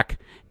bring you back,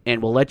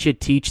 and we'll let you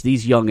teach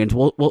these youngins.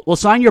 We'll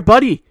sign your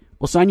buddy.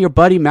 We'll sign your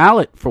buddy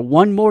Mallet for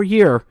one more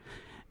year,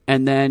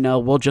 and then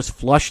we'll just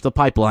flush the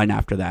pipeline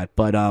after that.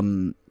 But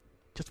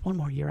just one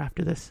more year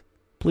after this,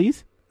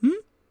 please.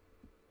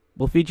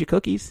 We'll feed you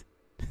cookies.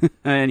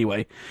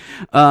 Anyway,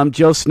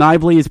 Joe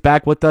Snively is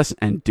back with us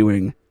and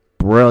doing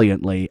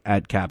brilliantly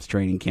at Caps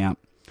training camp.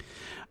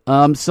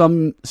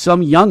 Some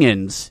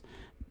youngins.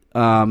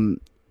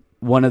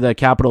 One of the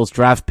Capitals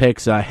draft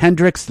picks,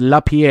 Hendrix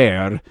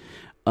Lapierre.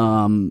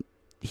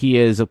 He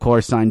is, of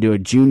course, signed to a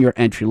junior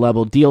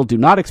entry-level deal. Do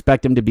not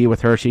expect him to be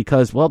with Hershey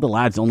because, the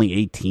lad's only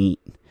 18.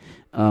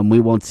 We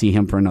won't see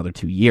him for another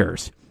 2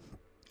 years.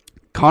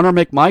 Connor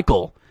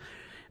McMichael,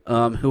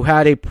 who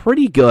had a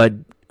pretty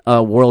good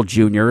World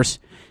Juniors.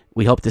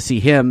 We hope to see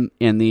him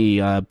in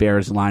the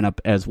Bears lineup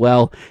as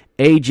well.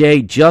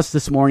 AJ just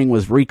this morning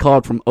was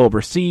recalled from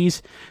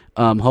overseas.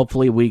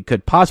 Hopefully we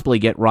could possibly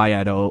get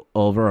Riot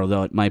over,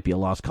 although it might be a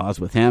lost cause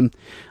with him.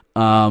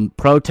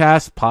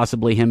 Protas,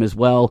 possibly him as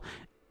well.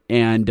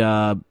 And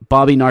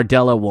Bobby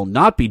Nardella will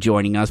not be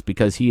joining us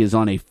because he is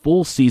on a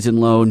full season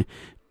loan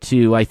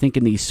to, I think,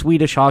 in the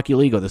Swedish Hockey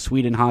League or the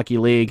Sweden Hockey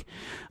League.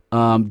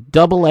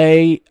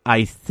 AA,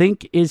 I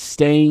think, is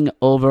staying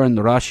over in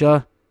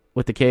Russia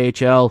with the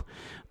KHL.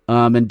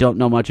 and don't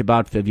know much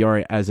about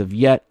Fiore as of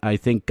yet. I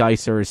think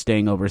Geiser is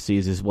staying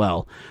overseas as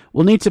well.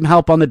 We'll need some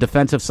help on the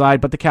defensive side,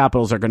 but the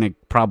Capitals are going to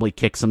probably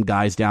kick some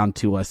guys down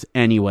to us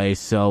anyway,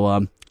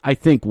 so I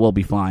think we'll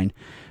be fine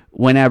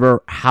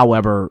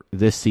however,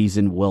 this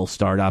season will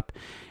start up.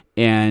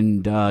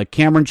 And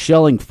Cameron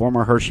Schilling,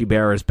 former Hershey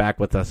Bear, is back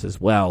with us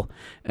as well.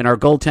 And our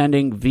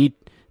goaltending,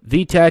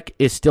 Vitek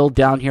is still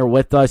down here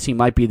with us. He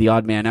might be the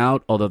odd man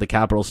out, although the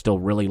Capitals still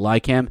really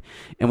like him.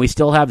 And we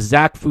still have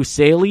Zach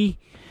Fuseli,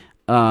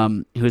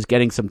 who's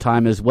getting some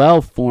time as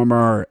well,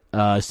 former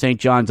St.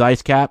 John's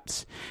Ice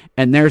Caps.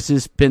 And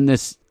there's been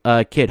this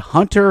kid,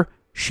 Hunter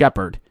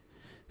Shepard,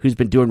 who's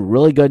been doing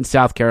really good in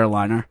South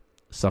Carolina.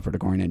 Suffered a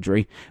groin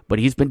injury, but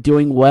he's been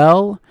doing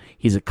well.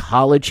 He's a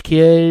college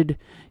kid,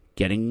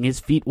 getting his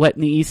feet wet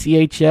in the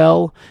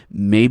ECHL.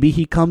 Maybe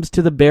he comes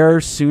to the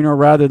Bears sooner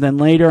rather than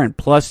later. And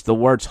plus, the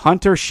words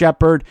Hunter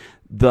Shepard,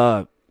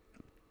 the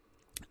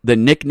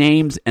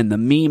nicknames and the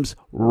memes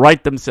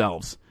write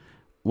themselves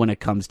when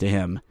it comes to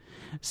him.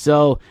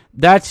 So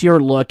that's your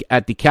look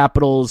at the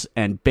Capitals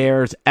and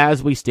Bears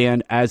as we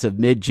stand as of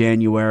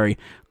mid-January.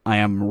 I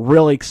am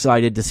really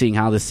excited to see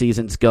how the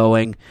season's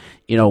going.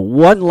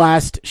 One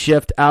last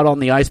shift out on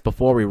the ice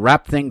before we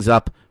wrap things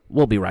up.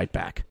 We'll be right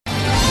back.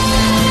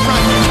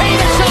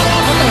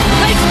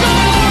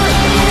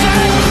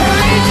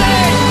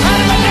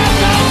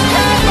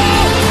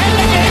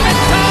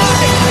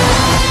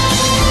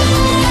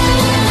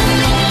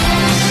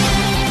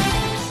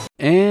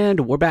 And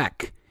we're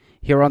back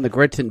here on the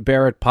Grit and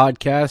Barrett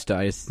podcast.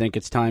 I think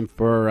it's time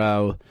for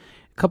a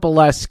couple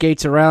last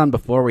skates around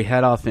before we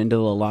head off into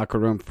the locker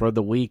room for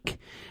the week.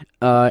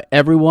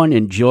 Everyone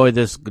enjoy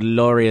this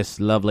glorious,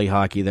 lovely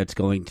hockey that's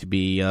going to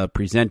be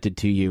presented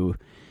to you,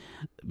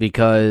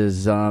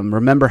 because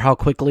remember how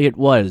quickly it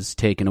was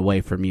taken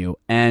away from you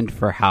and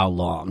for how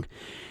long.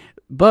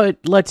 But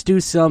let's do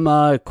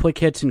some quick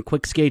hits and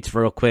quick skates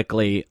real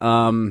quickly.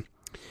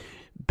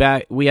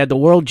 We had the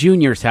World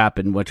Juniors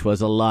happen, which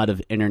was a lot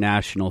of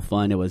international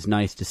fun. It was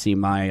nice to see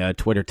my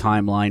Twitter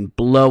timeline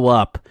blow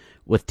up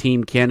with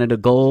Team Canada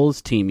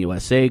goals, Team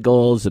USA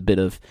goals, a bit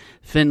of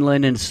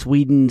Finland and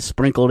Sweden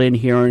sprinkled in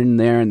here and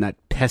there, and that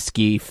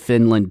pesky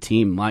Finland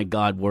team, my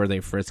God, were they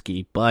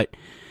frisky. But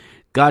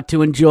got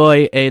to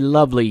enjoy a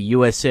lovely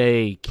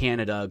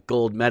USA-Canada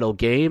gold medal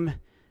game,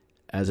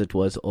 as it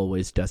was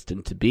always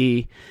destined to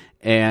be.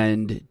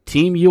 And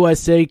Team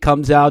USA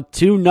comes out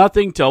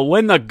 2-0 to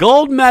win the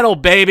gold medal,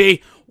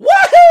 baby!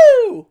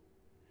 Woohoo!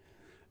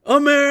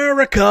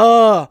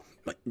 America!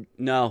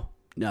 No.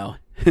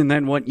 And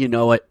then wouldn't you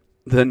know it,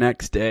 the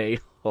next day,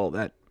 all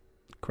that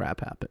crap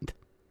happened.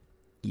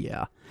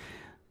 Yeah.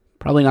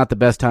 Probably not the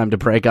best time to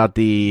break out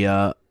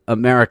the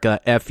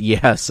America F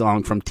Yeah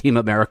song from Team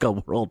America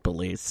World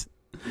Police.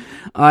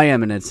 I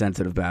am an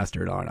insensitive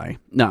bastard, aren't I?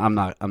 No, I'm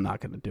not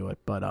going to do it,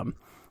 but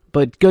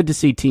good to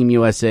see Team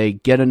USA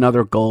get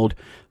another gold.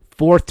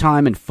 Fourth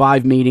time in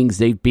 5 meetings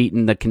they've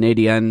beaten the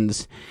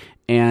Canadiens.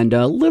 And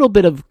a little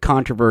bit of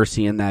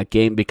controversy in that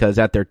game because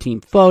at their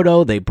team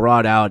photo, they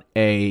brought out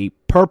a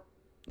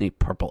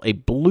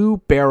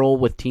blue barrel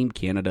with Team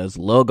Canada's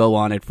logo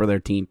on it for their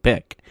team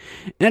pick.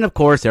 And of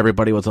course,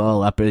 everybody was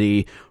all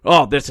uppity.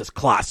 Oh, this is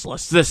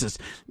classless.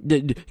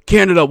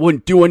 Canada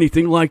wouldn't do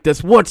anything like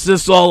this. What's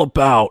this all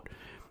about?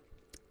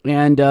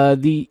 And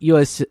the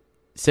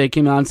USA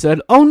came out and said,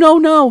 "Oh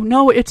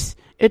no, it's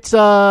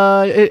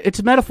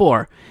a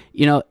metaphor.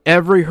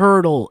 Every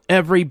hurdle,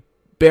 every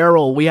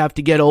barrel we have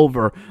to get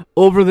over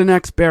the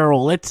next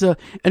barrel.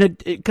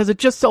 Because it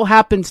just so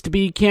happens to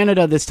be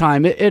Canada this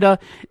time. It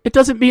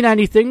doesn't mean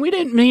anything. We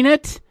didn't mean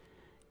it.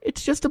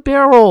 It's just a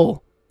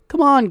barrel.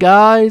 Come on,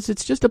 guys.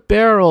 It's just a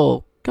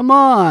barrel. Come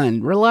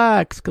on,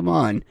 relax. Come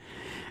on."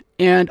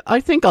 And I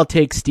think I'll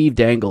take Steve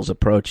Dangle's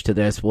approach to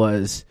this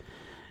was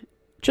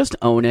just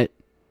own it.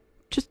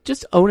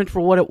 Just own it for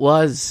what it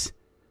was.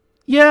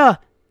 Yeah.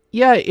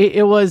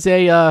 It was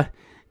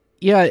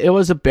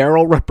a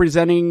barrel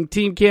representing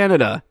Team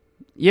Canada.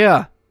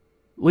 Yeah,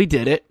 we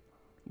did it.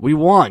 We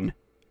won.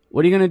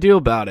 What are you going to do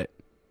about it?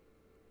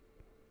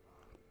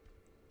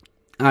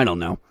 I don't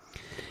know.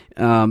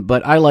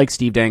 But I like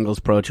Steve Dangle's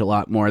approach a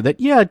lot more. That,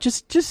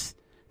 just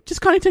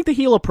kind of take the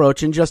heel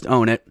approach and just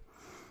own it.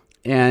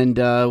 And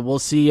we'll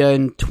see you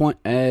in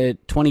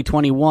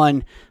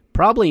 2021,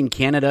 probably in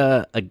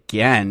Canada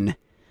again.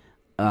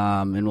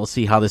 And we'll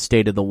see how the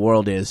state of the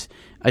world is.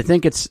 I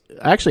think it's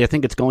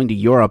going to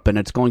Europe, and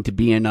it's going to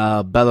be in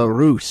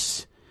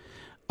Belarus,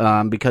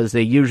 because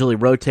they usually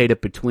rotate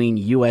it between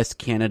U.S.,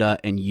 Canada,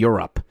 and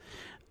Europe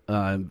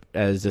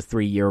as a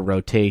 3-year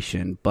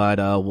rotation. But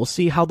we'll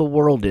see how the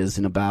world is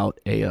in about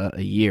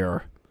a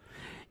year.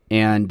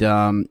 And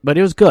but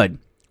it was good.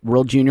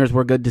 World Juniors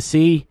were good to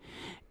see,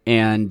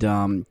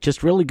 and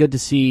just really good to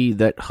see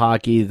that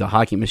the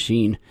hockey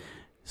machine,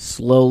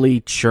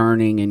 slowly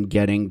churning and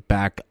getting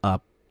back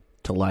up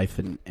to life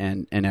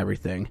and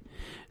everything.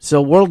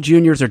 So World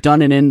Juniors are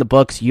done and in the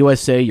books.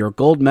 USA, your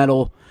gold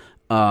medal.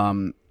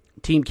 Team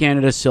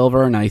Canada,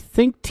 silver. And I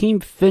think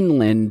Team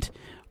Finland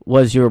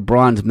was your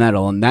bronze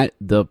medal. And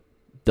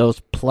those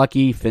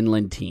plucky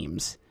Finland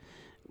teams.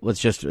 was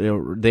just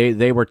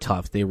they were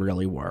tough. They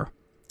really were.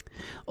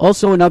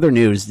 Also, in other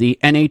news, the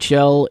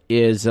NHL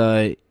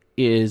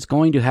is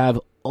going to have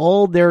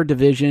all their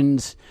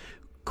divisions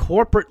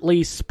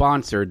corporately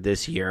sponsored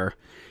this year.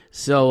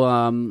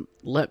 So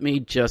let me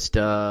just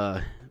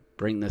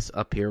bring this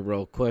up here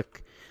real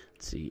quick.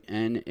 Let's see,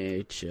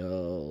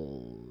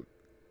 NHL.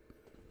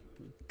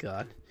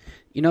 God,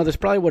 this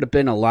probably would have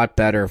been a lot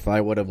better if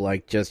I would have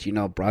just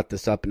brought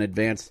this up in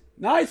advance.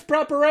 Nice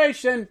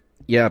preparation.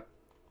 Yep,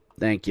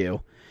 thank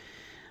you.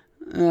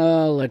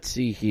 Let's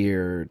see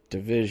here.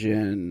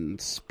 Division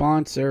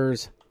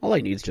sponsors. All I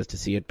need is just to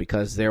see it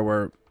because there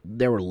were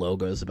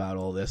logos about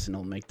all this, and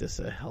it'll make this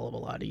a hell of a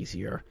lot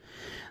easier.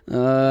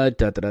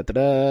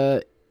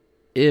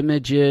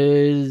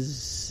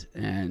 Images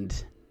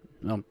and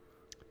not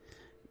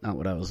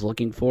what I was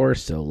looking for.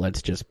 So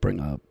let's just bring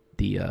up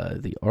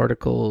the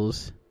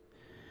articles.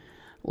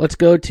 Let's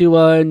go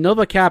to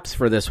Nova Caps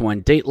for this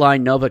one.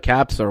 Dateline, Nova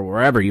Caps, or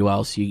wherever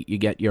else you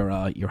get your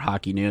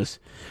hockey news.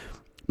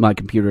 My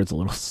computer is a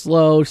little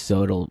slow,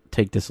 so it'll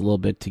take this a little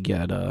bit to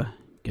get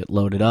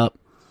loaded up.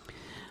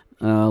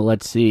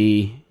 Let's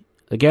see.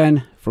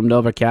 Again, from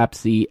Nova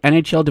Caps, the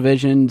NHL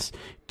divisions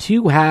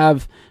to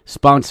have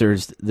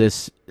sponsors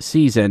this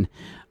season.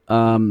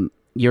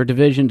 Your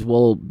divisions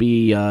will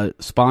be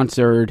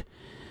sponsored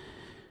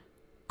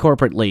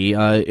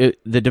corporately.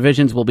 The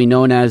divisions will be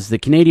known as the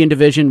Canadian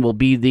division will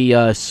be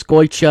the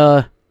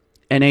Scotia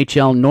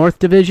NHL North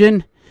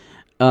division,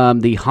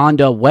 the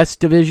Honda West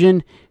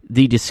division,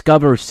 the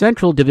Discover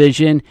Central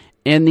division,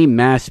 and the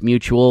Mass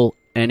Mutual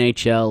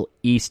NHL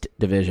East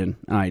division.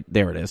 All right,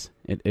 there it is.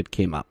 It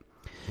came up.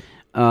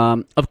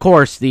 Of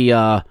course,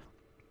 the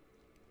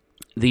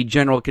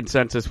general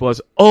consensus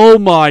was, oh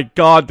my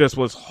God, this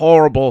was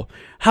horrible.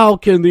 How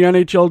can the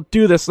NHL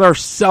do this? They're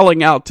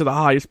selling out to the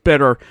highest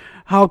bidder.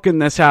 How can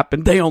this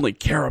happen? They only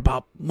care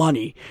about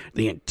money.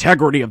 The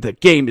integrity of the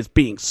game is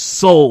being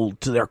sold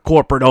to their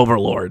corporate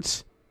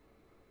overlords.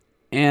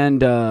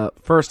 And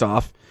first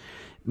off,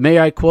 may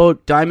I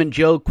quote Diamond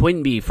Joe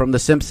Quimby from The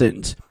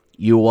Simpsons?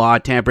 You are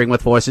tampering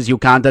with forces you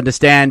can't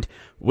understand.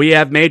 We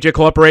have major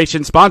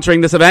corporations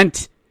sponsoring this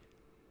event.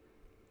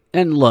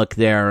 And look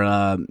there,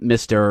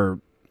 Mr.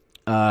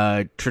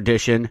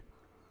 Tradition.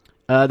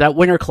 That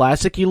Winter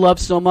Classic you love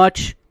so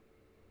much,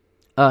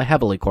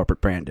 heavily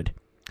corporate branded.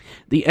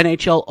 The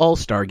NHL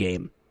All-Star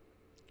Game,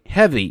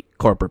 heavy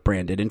corporate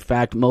branded. In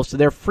fact, most of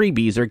their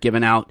freebies are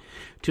given out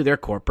to their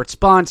corporate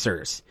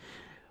sponsors.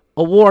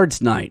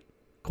 Awards Night,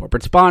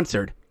 corporate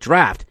sponsored.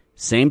 Draft,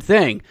 same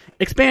thing.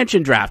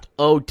 Expansion Draft,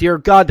 oh dear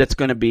God, that's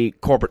going to be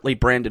corporately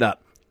branded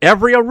up.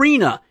 Every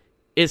arena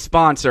is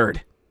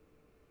sponsored.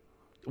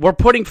 We're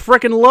putting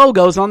frickin'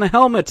 logos on the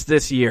helmets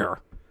this year.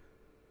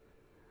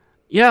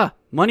 Yeah,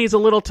 money's a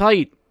little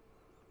tight.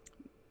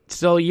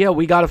 So yeah,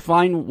 we got to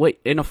find,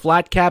 in a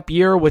flat cap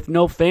year with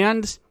no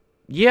fans?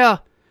 Yeah,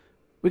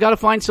 we got to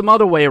find some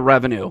other way of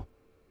revenue.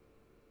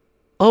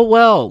 Oh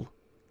well,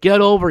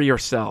 get over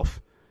yourself.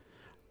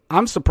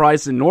 I'm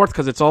surprised the North,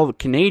 because it's all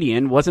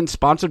Canadian, wasn't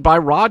sponsored by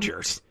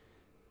Rogers.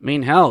 I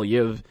mean, hell,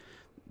 you have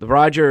the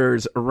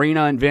Rogers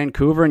Arena in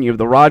Vancouver and you have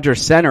the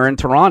Rogers Center in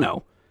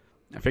Toronto.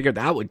 I figured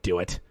that would do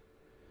it.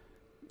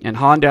 And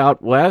Honda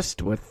out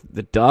west with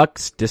the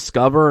Ducks,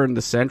 Discover in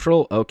the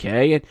Central,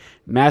 okay. And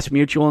Mass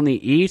Mutual in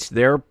the East,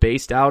 they're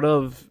based out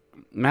of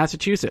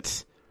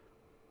Massachusetts.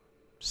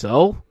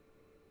 So?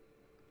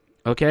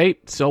 Okay,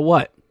 so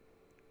what?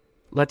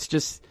 Let's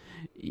just...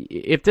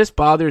 If this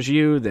bothers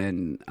you,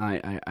 then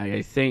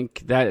I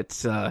think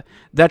that's a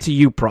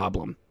you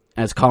problem,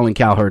 as Colin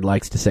Cowherd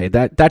likes to say.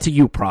 That's a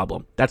you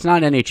problem. That's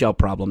not an NHL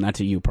problem. That's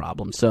a you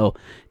problem. So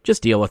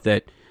just deal with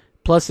it.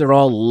 Plus, they're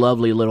all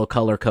lovely little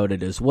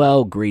color-coded as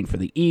well. Green for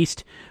the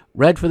East,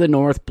 red for the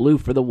North, blue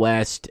for the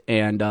West,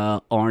 and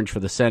orange for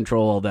the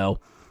Central, although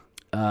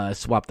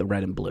swap the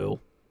red and blue.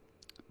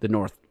 The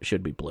North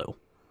should be blue.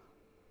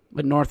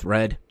 But North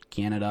red,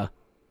 Canada.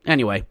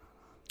 Anyway,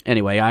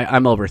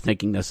 I'm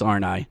overthinking this,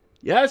 aren't I?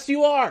 Yes,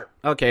 you are.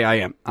 Okay, I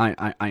am.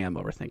 I am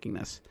overthinking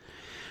this.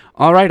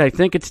 All right, I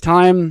think it's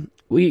time.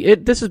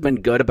 This has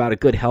been good, about a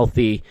good,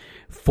 healthy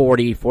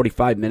 40,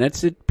 45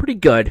 minutes. It's pretty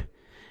good.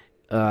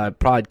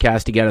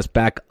 Podcast to get us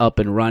back up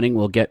and running.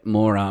 We'll get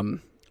more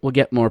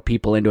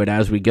people into it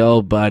as we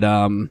go, but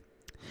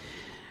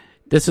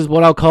this is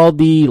what I'll call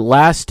the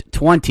last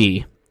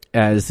 20,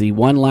 as the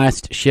one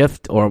last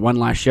shift or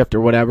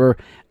whatever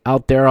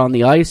out there on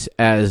the ice,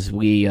 as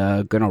we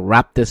gonna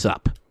wrap this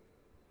up.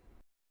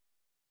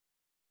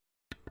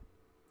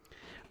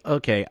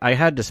 Okay, I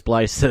had to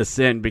splice this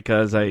in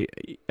because I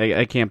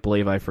can't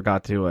believe I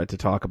forgot to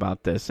talk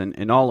about this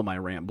in all of my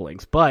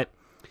ramblings, but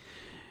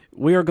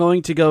we are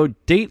going to go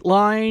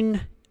Dateline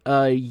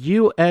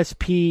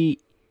USPHL,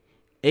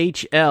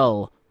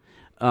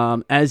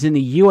 as in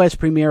the U.S.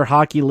 Premier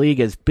Hockey League,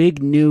 as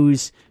big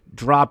news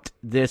dropped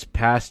this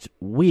past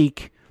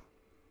week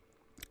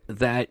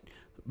that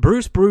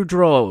Bruce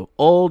Boudreau,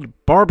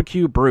 old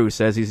Barbecue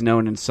Bruce, as he's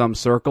known in some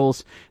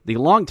circles, the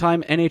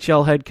longtime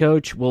NHL head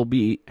coach,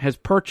 has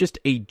purchased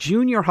a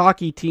junior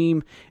hockey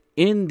team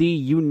in the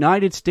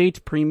United States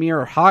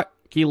Premier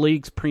Hockey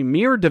League's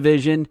Premier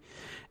Division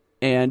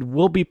and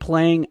will be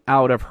playing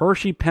out of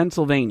Hershey,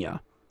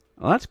 Pennsylvania.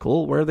 Well, that's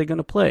cool. Where are they going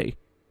to play?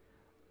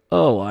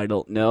 Oh, I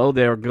don't know.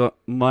 They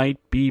might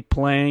be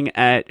playing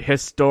at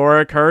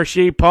historic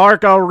Hershey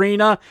Park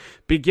Arena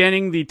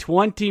beginning the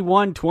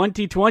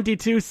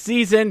 2022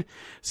 season.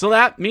 So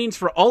that means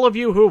for all of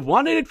you who have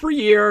wanted it for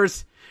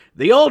years,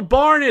 the old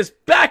barn is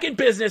back in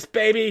business,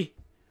 baby.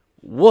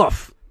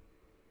 Woof.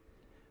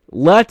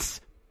 Let's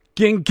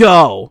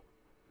go.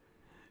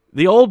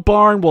 The old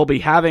barn will be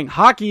having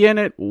hockey in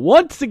it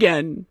once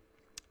again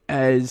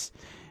as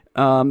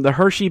the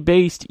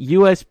Hershey-based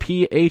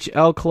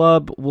USPHL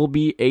club will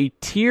be a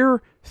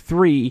Tier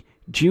 3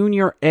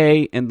 Junior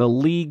A in the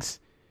league's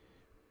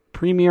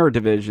Premier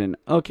Division.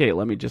 Okay,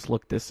 let me just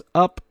look this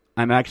up.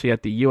 I'm actually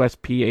at the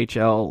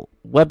USPHL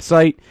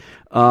website.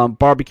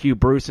 Barbecue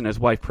Bruce and his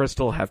wife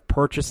Crystal have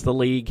purchased the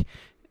league,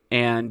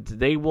 and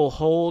they will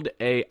hold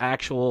a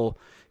actual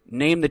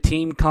name the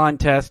team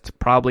contest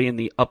probably in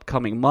the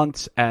upcoming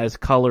months as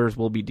colors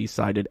will be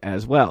decided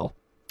as well.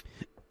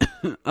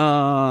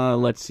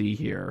 Let's see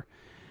here.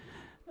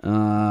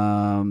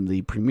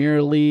 The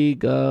Premier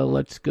League,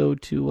 let's go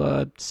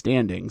to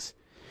standings.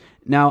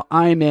 Now,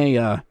 I'm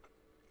a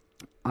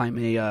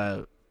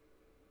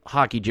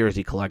hockey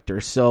jersey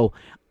collector, so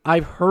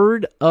I've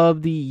heard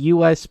of the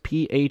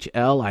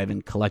USPHL. I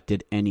haven't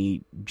collected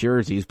any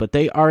jerseys, but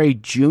they are a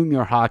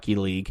junior hockey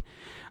league.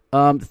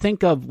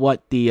 Think of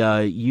what the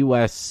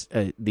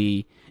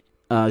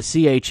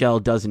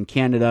CHL does in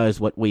Canada is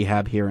what we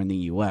have here in the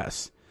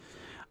U.S.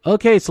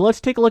 Okay, so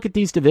let's take a look at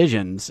these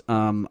divisions.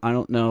 I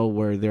don't know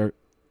where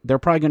they're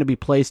probably going to be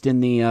placed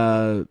in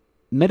the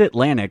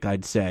Mid-Atlantic,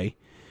 I'd say.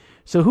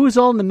 So who's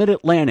all in the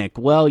Mid-Atlantic?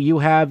 Well, you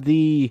have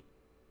the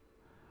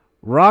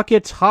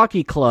Rockets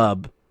Hockey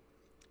Club,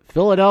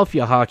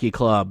 Philadelphia Hockey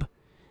Club,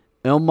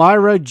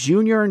 Elmira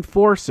Junior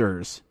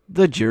Enforcers,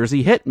 the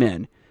Jersey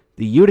Hitmen,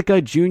 the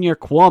Utica Junior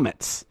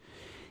Qualmets,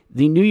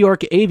 the New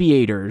York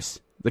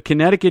Aviators, the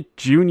Connecticut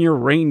Junior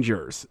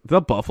Rangers,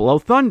 the Buffalo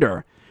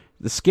Thunder,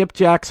 the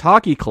Skipjacks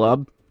Hockey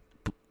Club,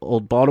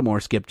 old Baltimore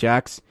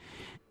Skipjacks,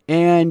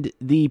 and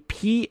the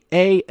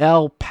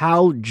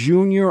PAL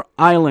Junior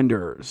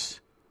Islanders.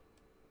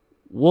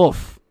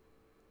 Woof.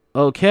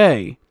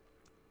 Okay,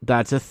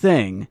 that's a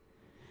thing.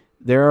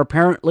 There are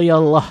apparently a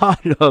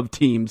lot of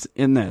teams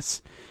in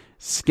this,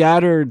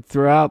 scattered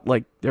throughout,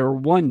 like, there are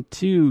 1,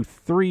 2,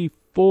 3,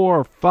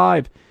 4,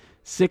 5,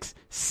 6,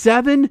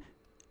 7,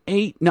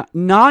 8,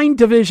 9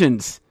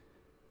 divisions.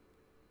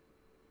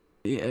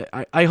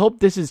 I hope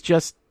this is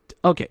just...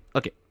 Okay.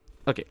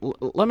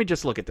 Let me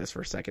just look at this for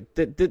a second.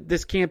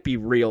 This can't be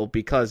real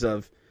because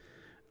of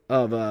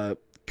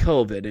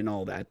COVID and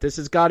all that. This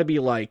has got to be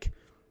like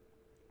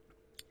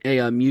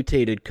a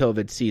mutated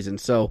COVID season.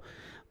 So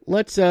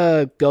let's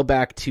go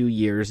back 2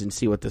 years and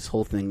see what this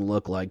whole thing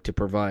looked like to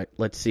provide.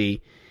 Let's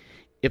see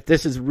if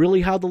this is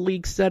really how the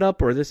league's set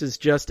up or this is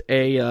just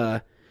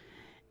a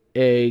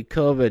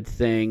COVID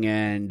thing.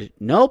 And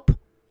nope,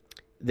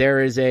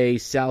 there is a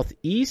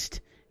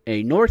Southeast,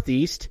 a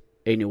Northeast,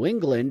 a New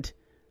England,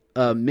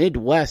 a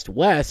Midwest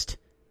West,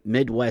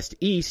 Midwest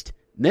East,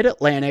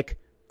 Mid-Atlantic,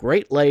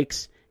 Great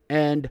Lakes,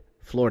 and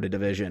Florida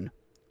Division.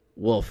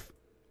 Woof.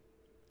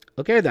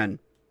 Okay then.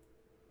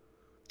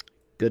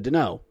 Good to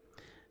know.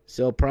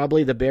 So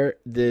probably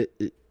the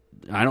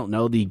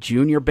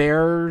Junior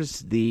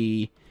Bears,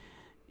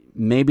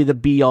 maybe the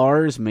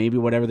BRs, maybe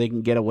whatever they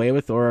can get away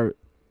with, or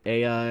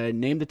a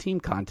name the team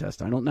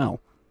contest. I don't know.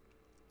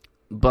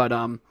 But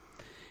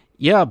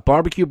yeah,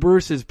 Barbecue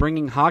Bruce is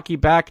bringing hockey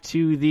back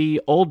to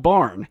the old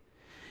barn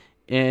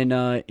in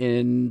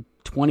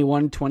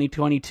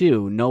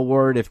 2022. No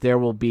word if there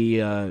will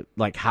be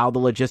like how the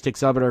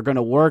logistics of it are going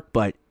to work,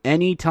 but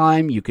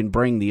anytime you can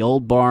bring the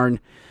old barn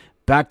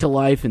back to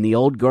life and the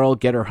old girl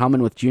get her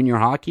humming with junior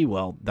hockey,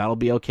 well, that'll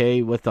be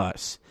okay with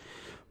us.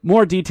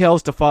 More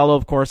details to follow,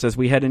 of course, as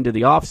we head into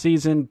the off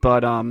season.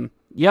 But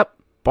yep,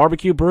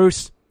 Barbecue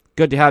Bruce,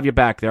 good to have you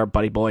back there,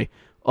 buddy boy.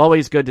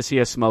 Always good to see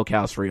a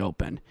smokehouse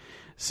reopen.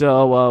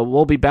 So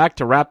we'll be back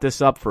to wrap this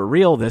up for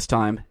real this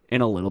time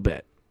in a little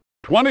bit.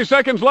 20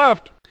 seconds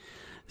left.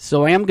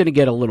 So I am going to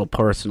get a little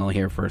personal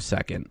here for a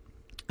second.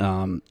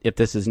 If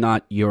this is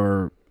not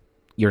your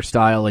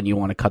style and you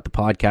want to cut the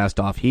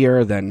podcast off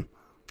here, then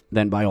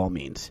by all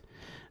means.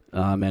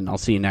 And I'll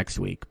see you next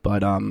week.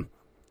 But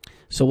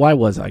so why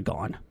was I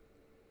gone?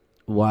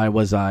 Why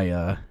was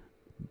I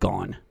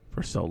gone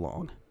for so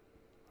long?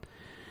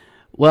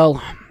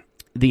 Well,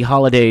 the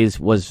holidays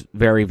was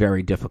very,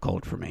 very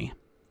difficult for me.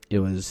 It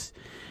was,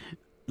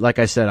 like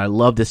I said, I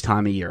love this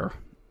time of year.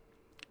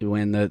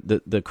 When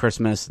the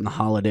Christmas and the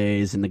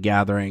holidays and the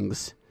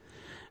gatherings.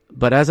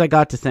 But as I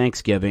got to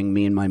Thanksgiving,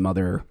 me and my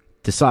mother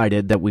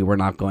decided that we were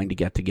not going to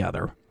get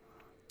together.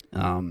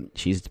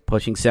 She's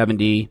pushing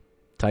 70,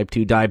 type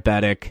 2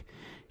 diabetic.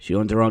 She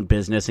owns her own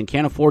business and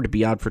can't afford to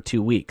be out for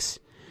 2 weeks.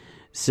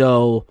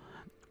 So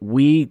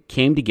we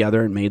came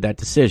together and made that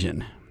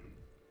decision.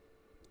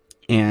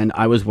 And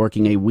I was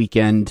working a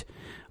weekend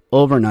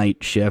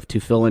overnight shift to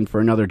fill in for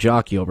another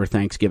jockey over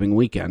Thanksgiving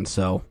weekend,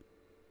 so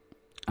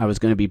I was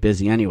going to be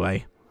busy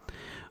anyway.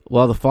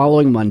 Well, the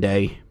following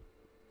Monday,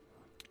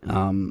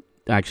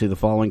 actually the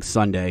following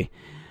Sunday,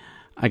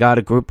 I got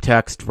a group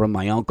text from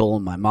my uncle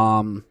and my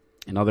mom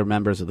and other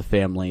members of the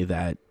family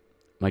that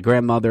my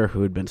grandmother,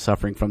 who had been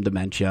suffering from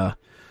dementia,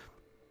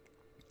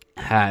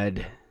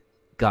 had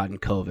gotten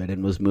COVID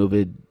and was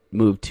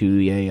moved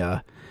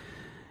to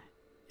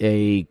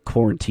a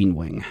quarantine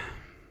wing.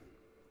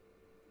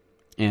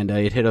 And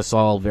it hit us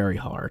all very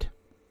hard.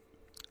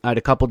 I had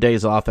a couple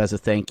days off as a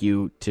thank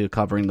you to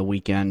covering the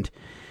weekend,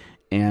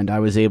 and I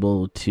was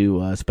able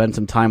to spend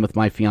some time with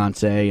my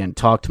fiance and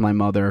talk to my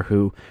mother,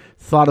 who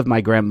thought of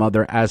my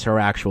grandmother as her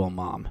actual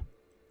mom.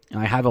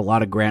 I have a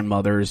lot of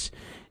grandmothers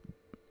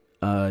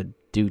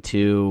due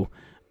to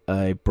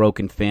a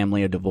broken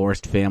family, a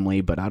divorced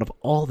family, but out of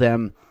all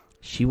them,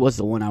 she was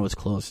the one I was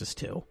closest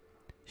to.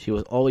 She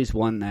was always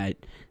one that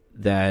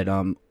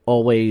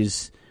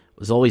always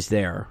was always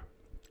there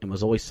and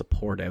was always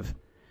supportive.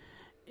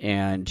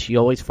 And she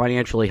always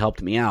financially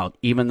helped me out,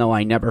 even though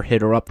I never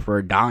hit her up for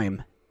a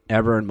dime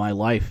ever in my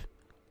life.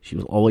 She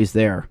was always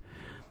there.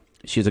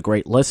 She's a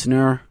great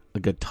listener, a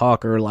good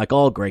talker, like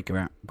all great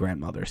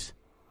grandmothers.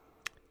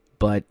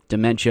 But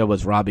dementia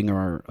was robbing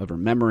her of her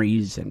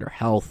memories and her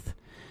health,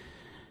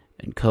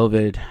 and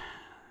COVID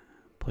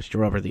pushed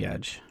her over the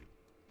edge.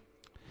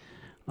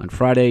 On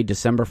Friday,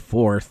 December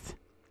 4th,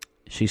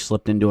 she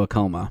slipped into a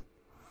coma.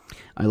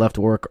 I left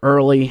work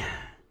early,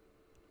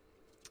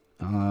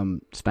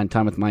 spent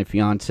time with my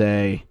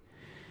fiance,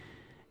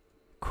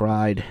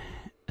 cried,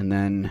 and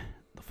then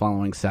the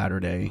following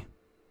Saturday,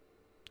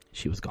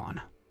 she was gone.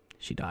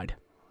 She died.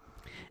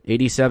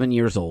 87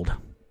 years old.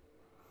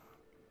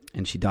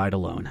 And she died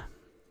alone,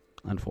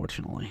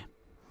 unfortunately.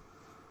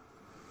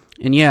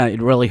 And yeah,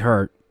 it really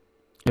hurt.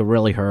 It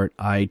really hurt.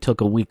 I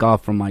took a week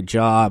off from my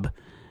job.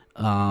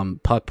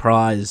 Puck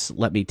Prize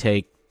let me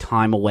take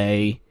time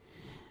away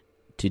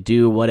to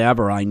do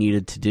whatever I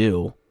needed to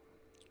do.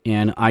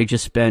 And I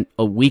just spent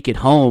a week at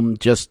home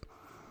just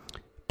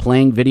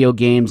playing video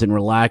games and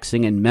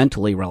relaxing and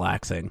mentally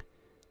relaxing.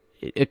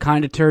 It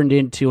kind of turned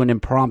into an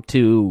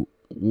impromptu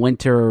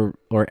winter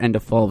or end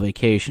of fall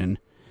vacation.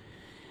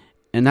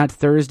 And that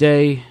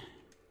Thursday,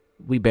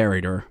 we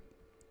buried her.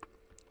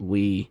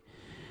 We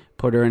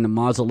put her in a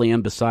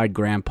mausoleum beside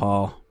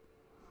Grandpa,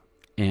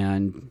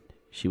 and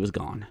she was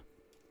gone.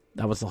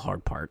 That was the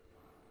hard part.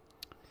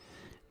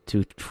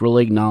 To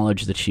truly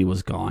acknowledge that she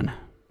was gone.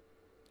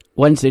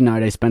 Wednesday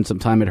night, I spent some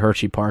time at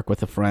Hershey Park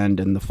with a friend,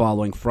 and the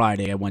following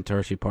Friday, I went to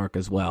Hershey Park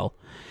as well.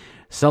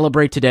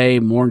 Celebrate today,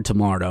 mourn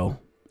tomorrow,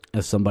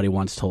 as somebody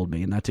once told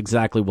me, and that's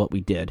exactly what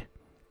we did.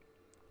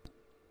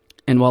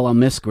 And while I'll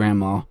miss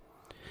Grandma,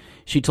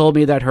 she told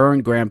me that her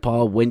and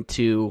Grandpa went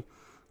to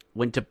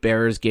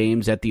Bears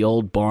games at the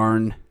old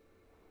barn.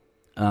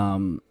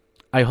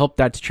 I hope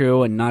that's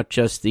true and not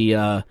just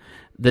the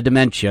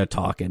dementia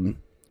talking.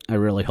 I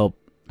really hope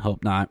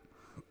not.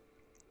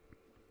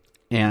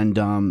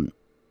 And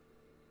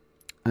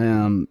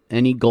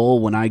any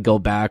goal when I go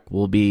back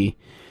will be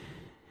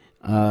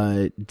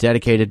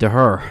dedicated to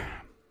her,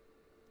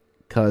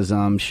 because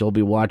she'll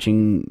be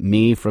watching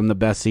me from the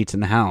best seats in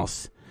the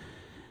house.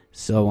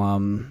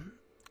 So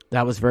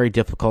that was very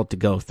difficult to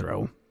go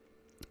through.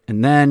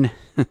 And then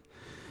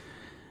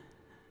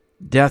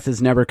death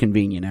is never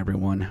convenient,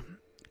 everyone,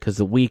 because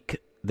the week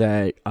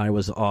that I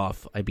was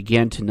off, I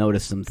began to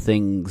notice some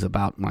things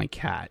about my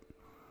cat.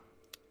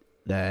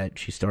 That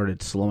she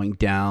started slowing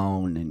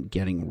down and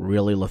getting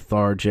really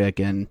lethargic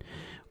and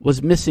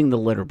was missing the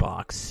litter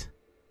box.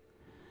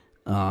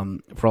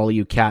 For all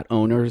you cat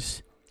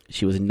owners,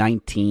 she's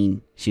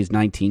 19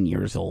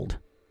 years old,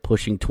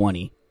 pushing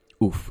 20.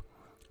 Oof.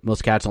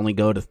 Most cats only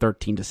go to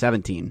 13 to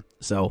 17.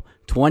 So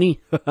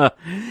 20?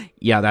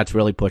 Yeah, that's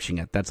really pushing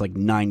it. That's like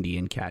 90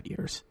 in cat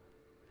years.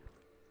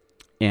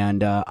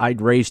 And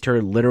I'd raised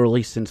her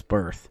literally since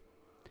birth.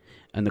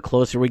 And the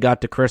closer we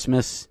got to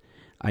Christmas,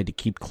 I had to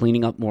keep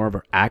cleaning up more of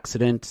her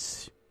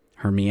accidents.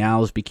 Her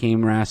meows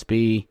became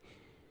raspy.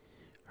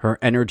 Her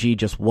energy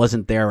just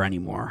wasn't there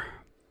anymore.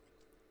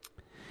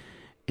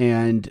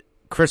 And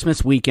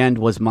Christmas weekend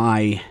was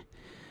my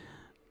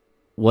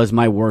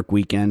work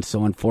weekend,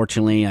 so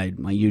unfortunately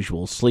my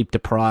usual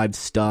sleep-deprived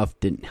stuff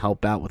didn't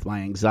help out with my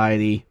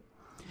anxiety.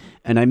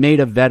 And I made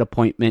a vet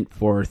appointment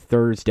for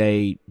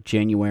Thursday,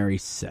 January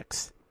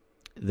 6th.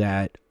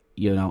 That,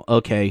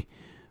 okay,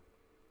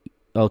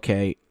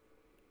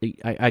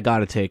 I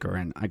gotta take her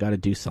in. I gotta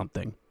do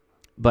something.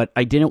 But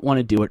I didn't want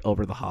to do it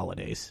over the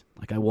holidays.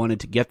 Like, I wanted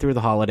to get through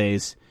the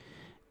holidays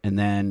and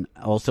then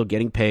also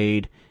getting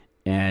paid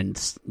and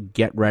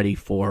get ready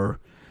for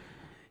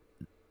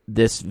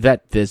this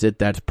vet visit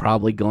that's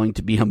probably going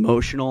to be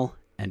emotional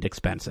and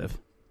expensive.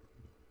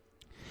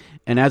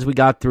 And as we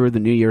got through the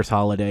New Year's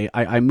holiday,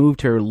 I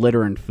moved her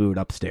litter and food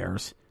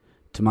upstairs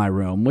to my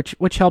room,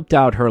 which helped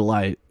out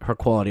her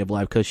quality of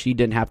life, because she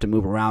didn't have to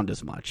move around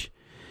as much.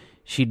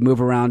 She'd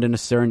move around in a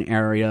certain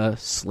area,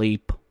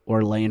 sleep,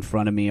 or lay in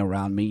front of me,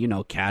 around me.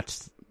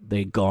 Cats,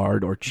 they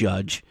guard or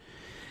judge.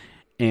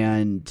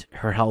 And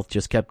her health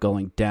just kept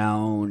going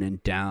down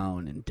and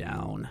down and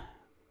down.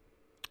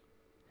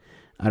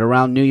 At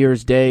around New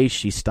Year's Day,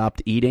 she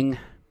stopped eating.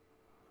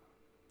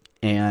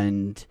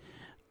 And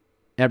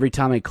every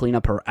time I clean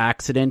up her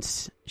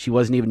accidents, she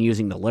wasn't even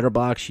using the litter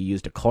box. She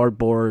used a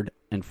cardboard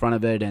in front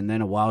of it. And then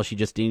a while, she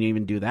just didn't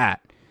even do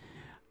that.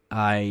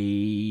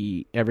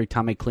 Every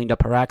time I cleaned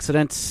up her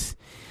accidents,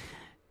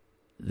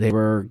 they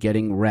were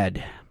getting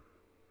red.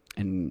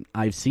 And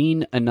I've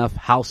seen enough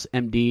House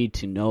MD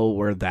to know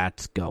where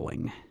that's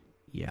going.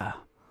 Yeah.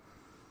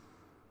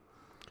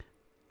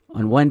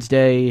 On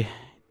Wednesday,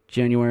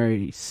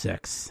 January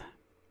 6th,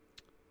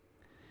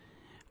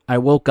 I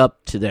woke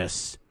up to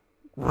this.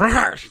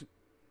 What?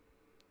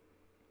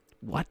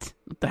 What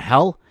the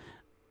hell?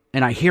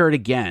 And I hear it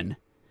again.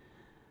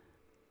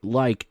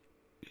 Like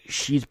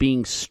she's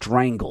being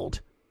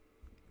strangled.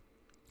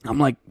 I'm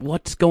like,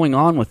 what's going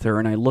on with her?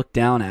 And I look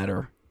down at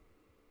her.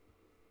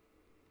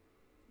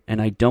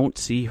 And I don't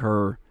see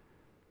her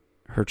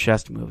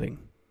chest moving.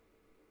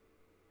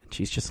 And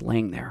she's just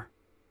laying there.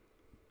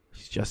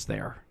 She's just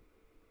there.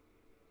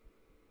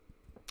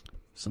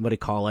 Somebody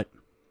call it.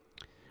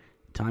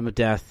 Time of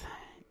death,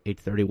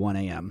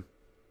 8:31 a.m.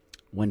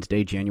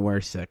 Wednesday,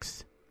 January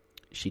 6th.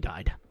 She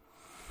died.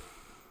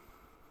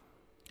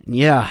 And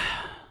yeah.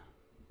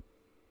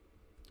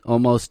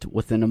 Almost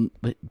within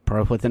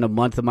a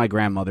month of my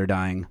grandmother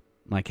dying,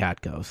 my cat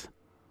goes.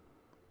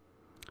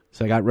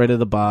 So I got rid of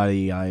the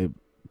body. I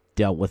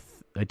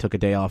took a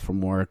day off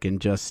from work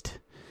and just,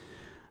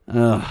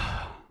 I'm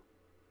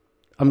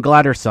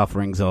glad her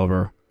suffering's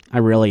over. I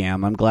really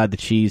am. I'm glad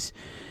that she's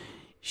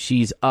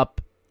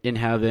up in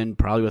heaven,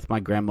 probably with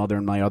my grandmother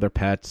and my other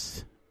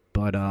pets.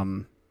 But,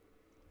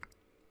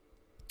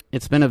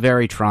 it's been a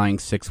very trying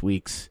 6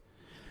 weeks.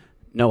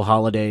 No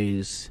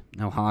holidays,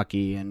 no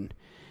hockey, and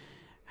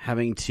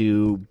having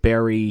to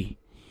bury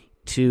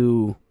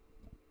 2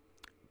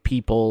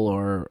 people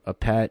or a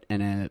pet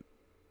and a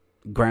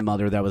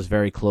grandmother that was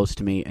very close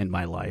to me in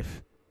my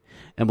life.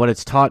 And what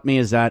it's taught me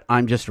is that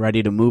I'm just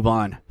ready to move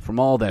on from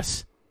all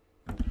this.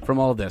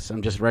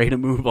 I'm just ready to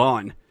move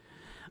on.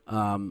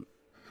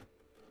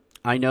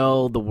 I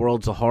know the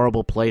world's a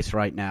horrible place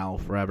right now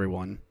for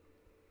everyone,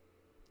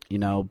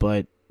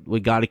 but we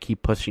got to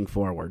keep pushing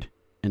forward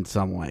in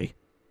some way.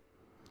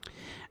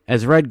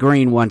 As Red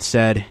Green once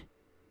said,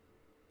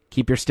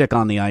 keep your stick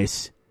on the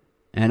ice,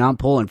 and I'm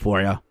pulling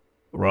for you.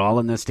 We're all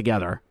in this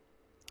together.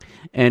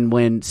 And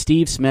when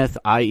Steve Smith,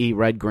 i.e.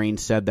 Red Green,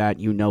 said that,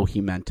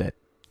 he meant it.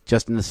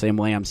 Just in the same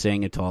way I'm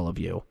saying it to all of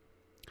you.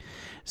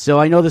 So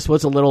I know this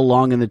was a little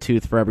long in the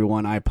tooth for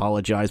everyone. I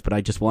apologize, but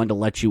I just wanted to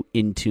let you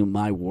into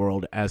my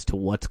world as to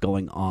what's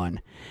going on.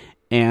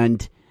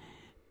 And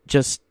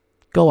just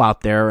go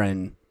out there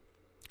and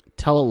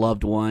tell a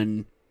loved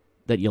one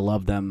that you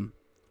love them,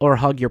 or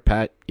hug your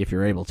pet, if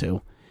you're able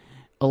to,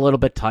 a little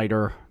bit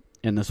tighter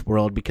in this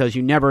world, because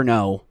you never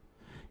know.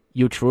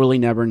 You truly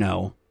never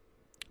know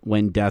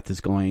when death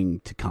is going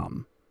to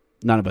come.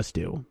 None of us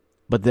do,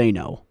 but they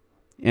know.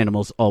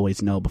 Animals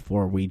always know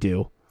before we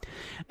do.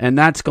 And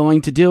that's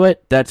going to do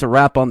it. That's a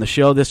wrap on the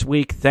show this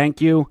week. Thank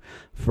you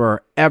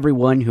for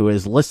everyone who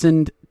has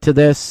listened to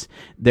this.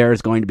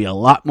 There's going to be a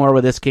lot more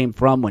where this came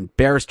from when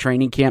Bears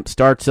training camp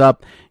starts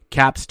up.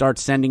 Cap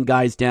starts sending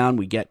guys down.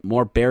 We get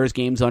more Bears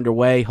games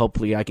underway.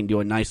 Hopefully I can do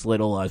a nice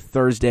little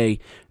Thursday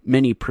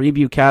mini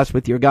preview cast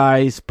with your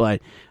guys, but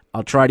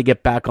I'll try to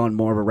get back on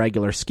more of a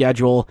regular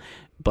schedule.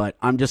 But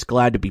I'm just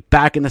glad to be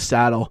back in the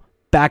saddle,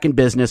 back in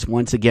business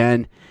once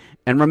again.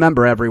 And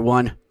remember,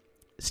 everyone,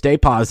 stay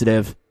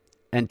positive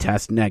and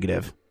test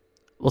negative.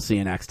 We'll see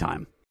you next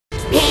time.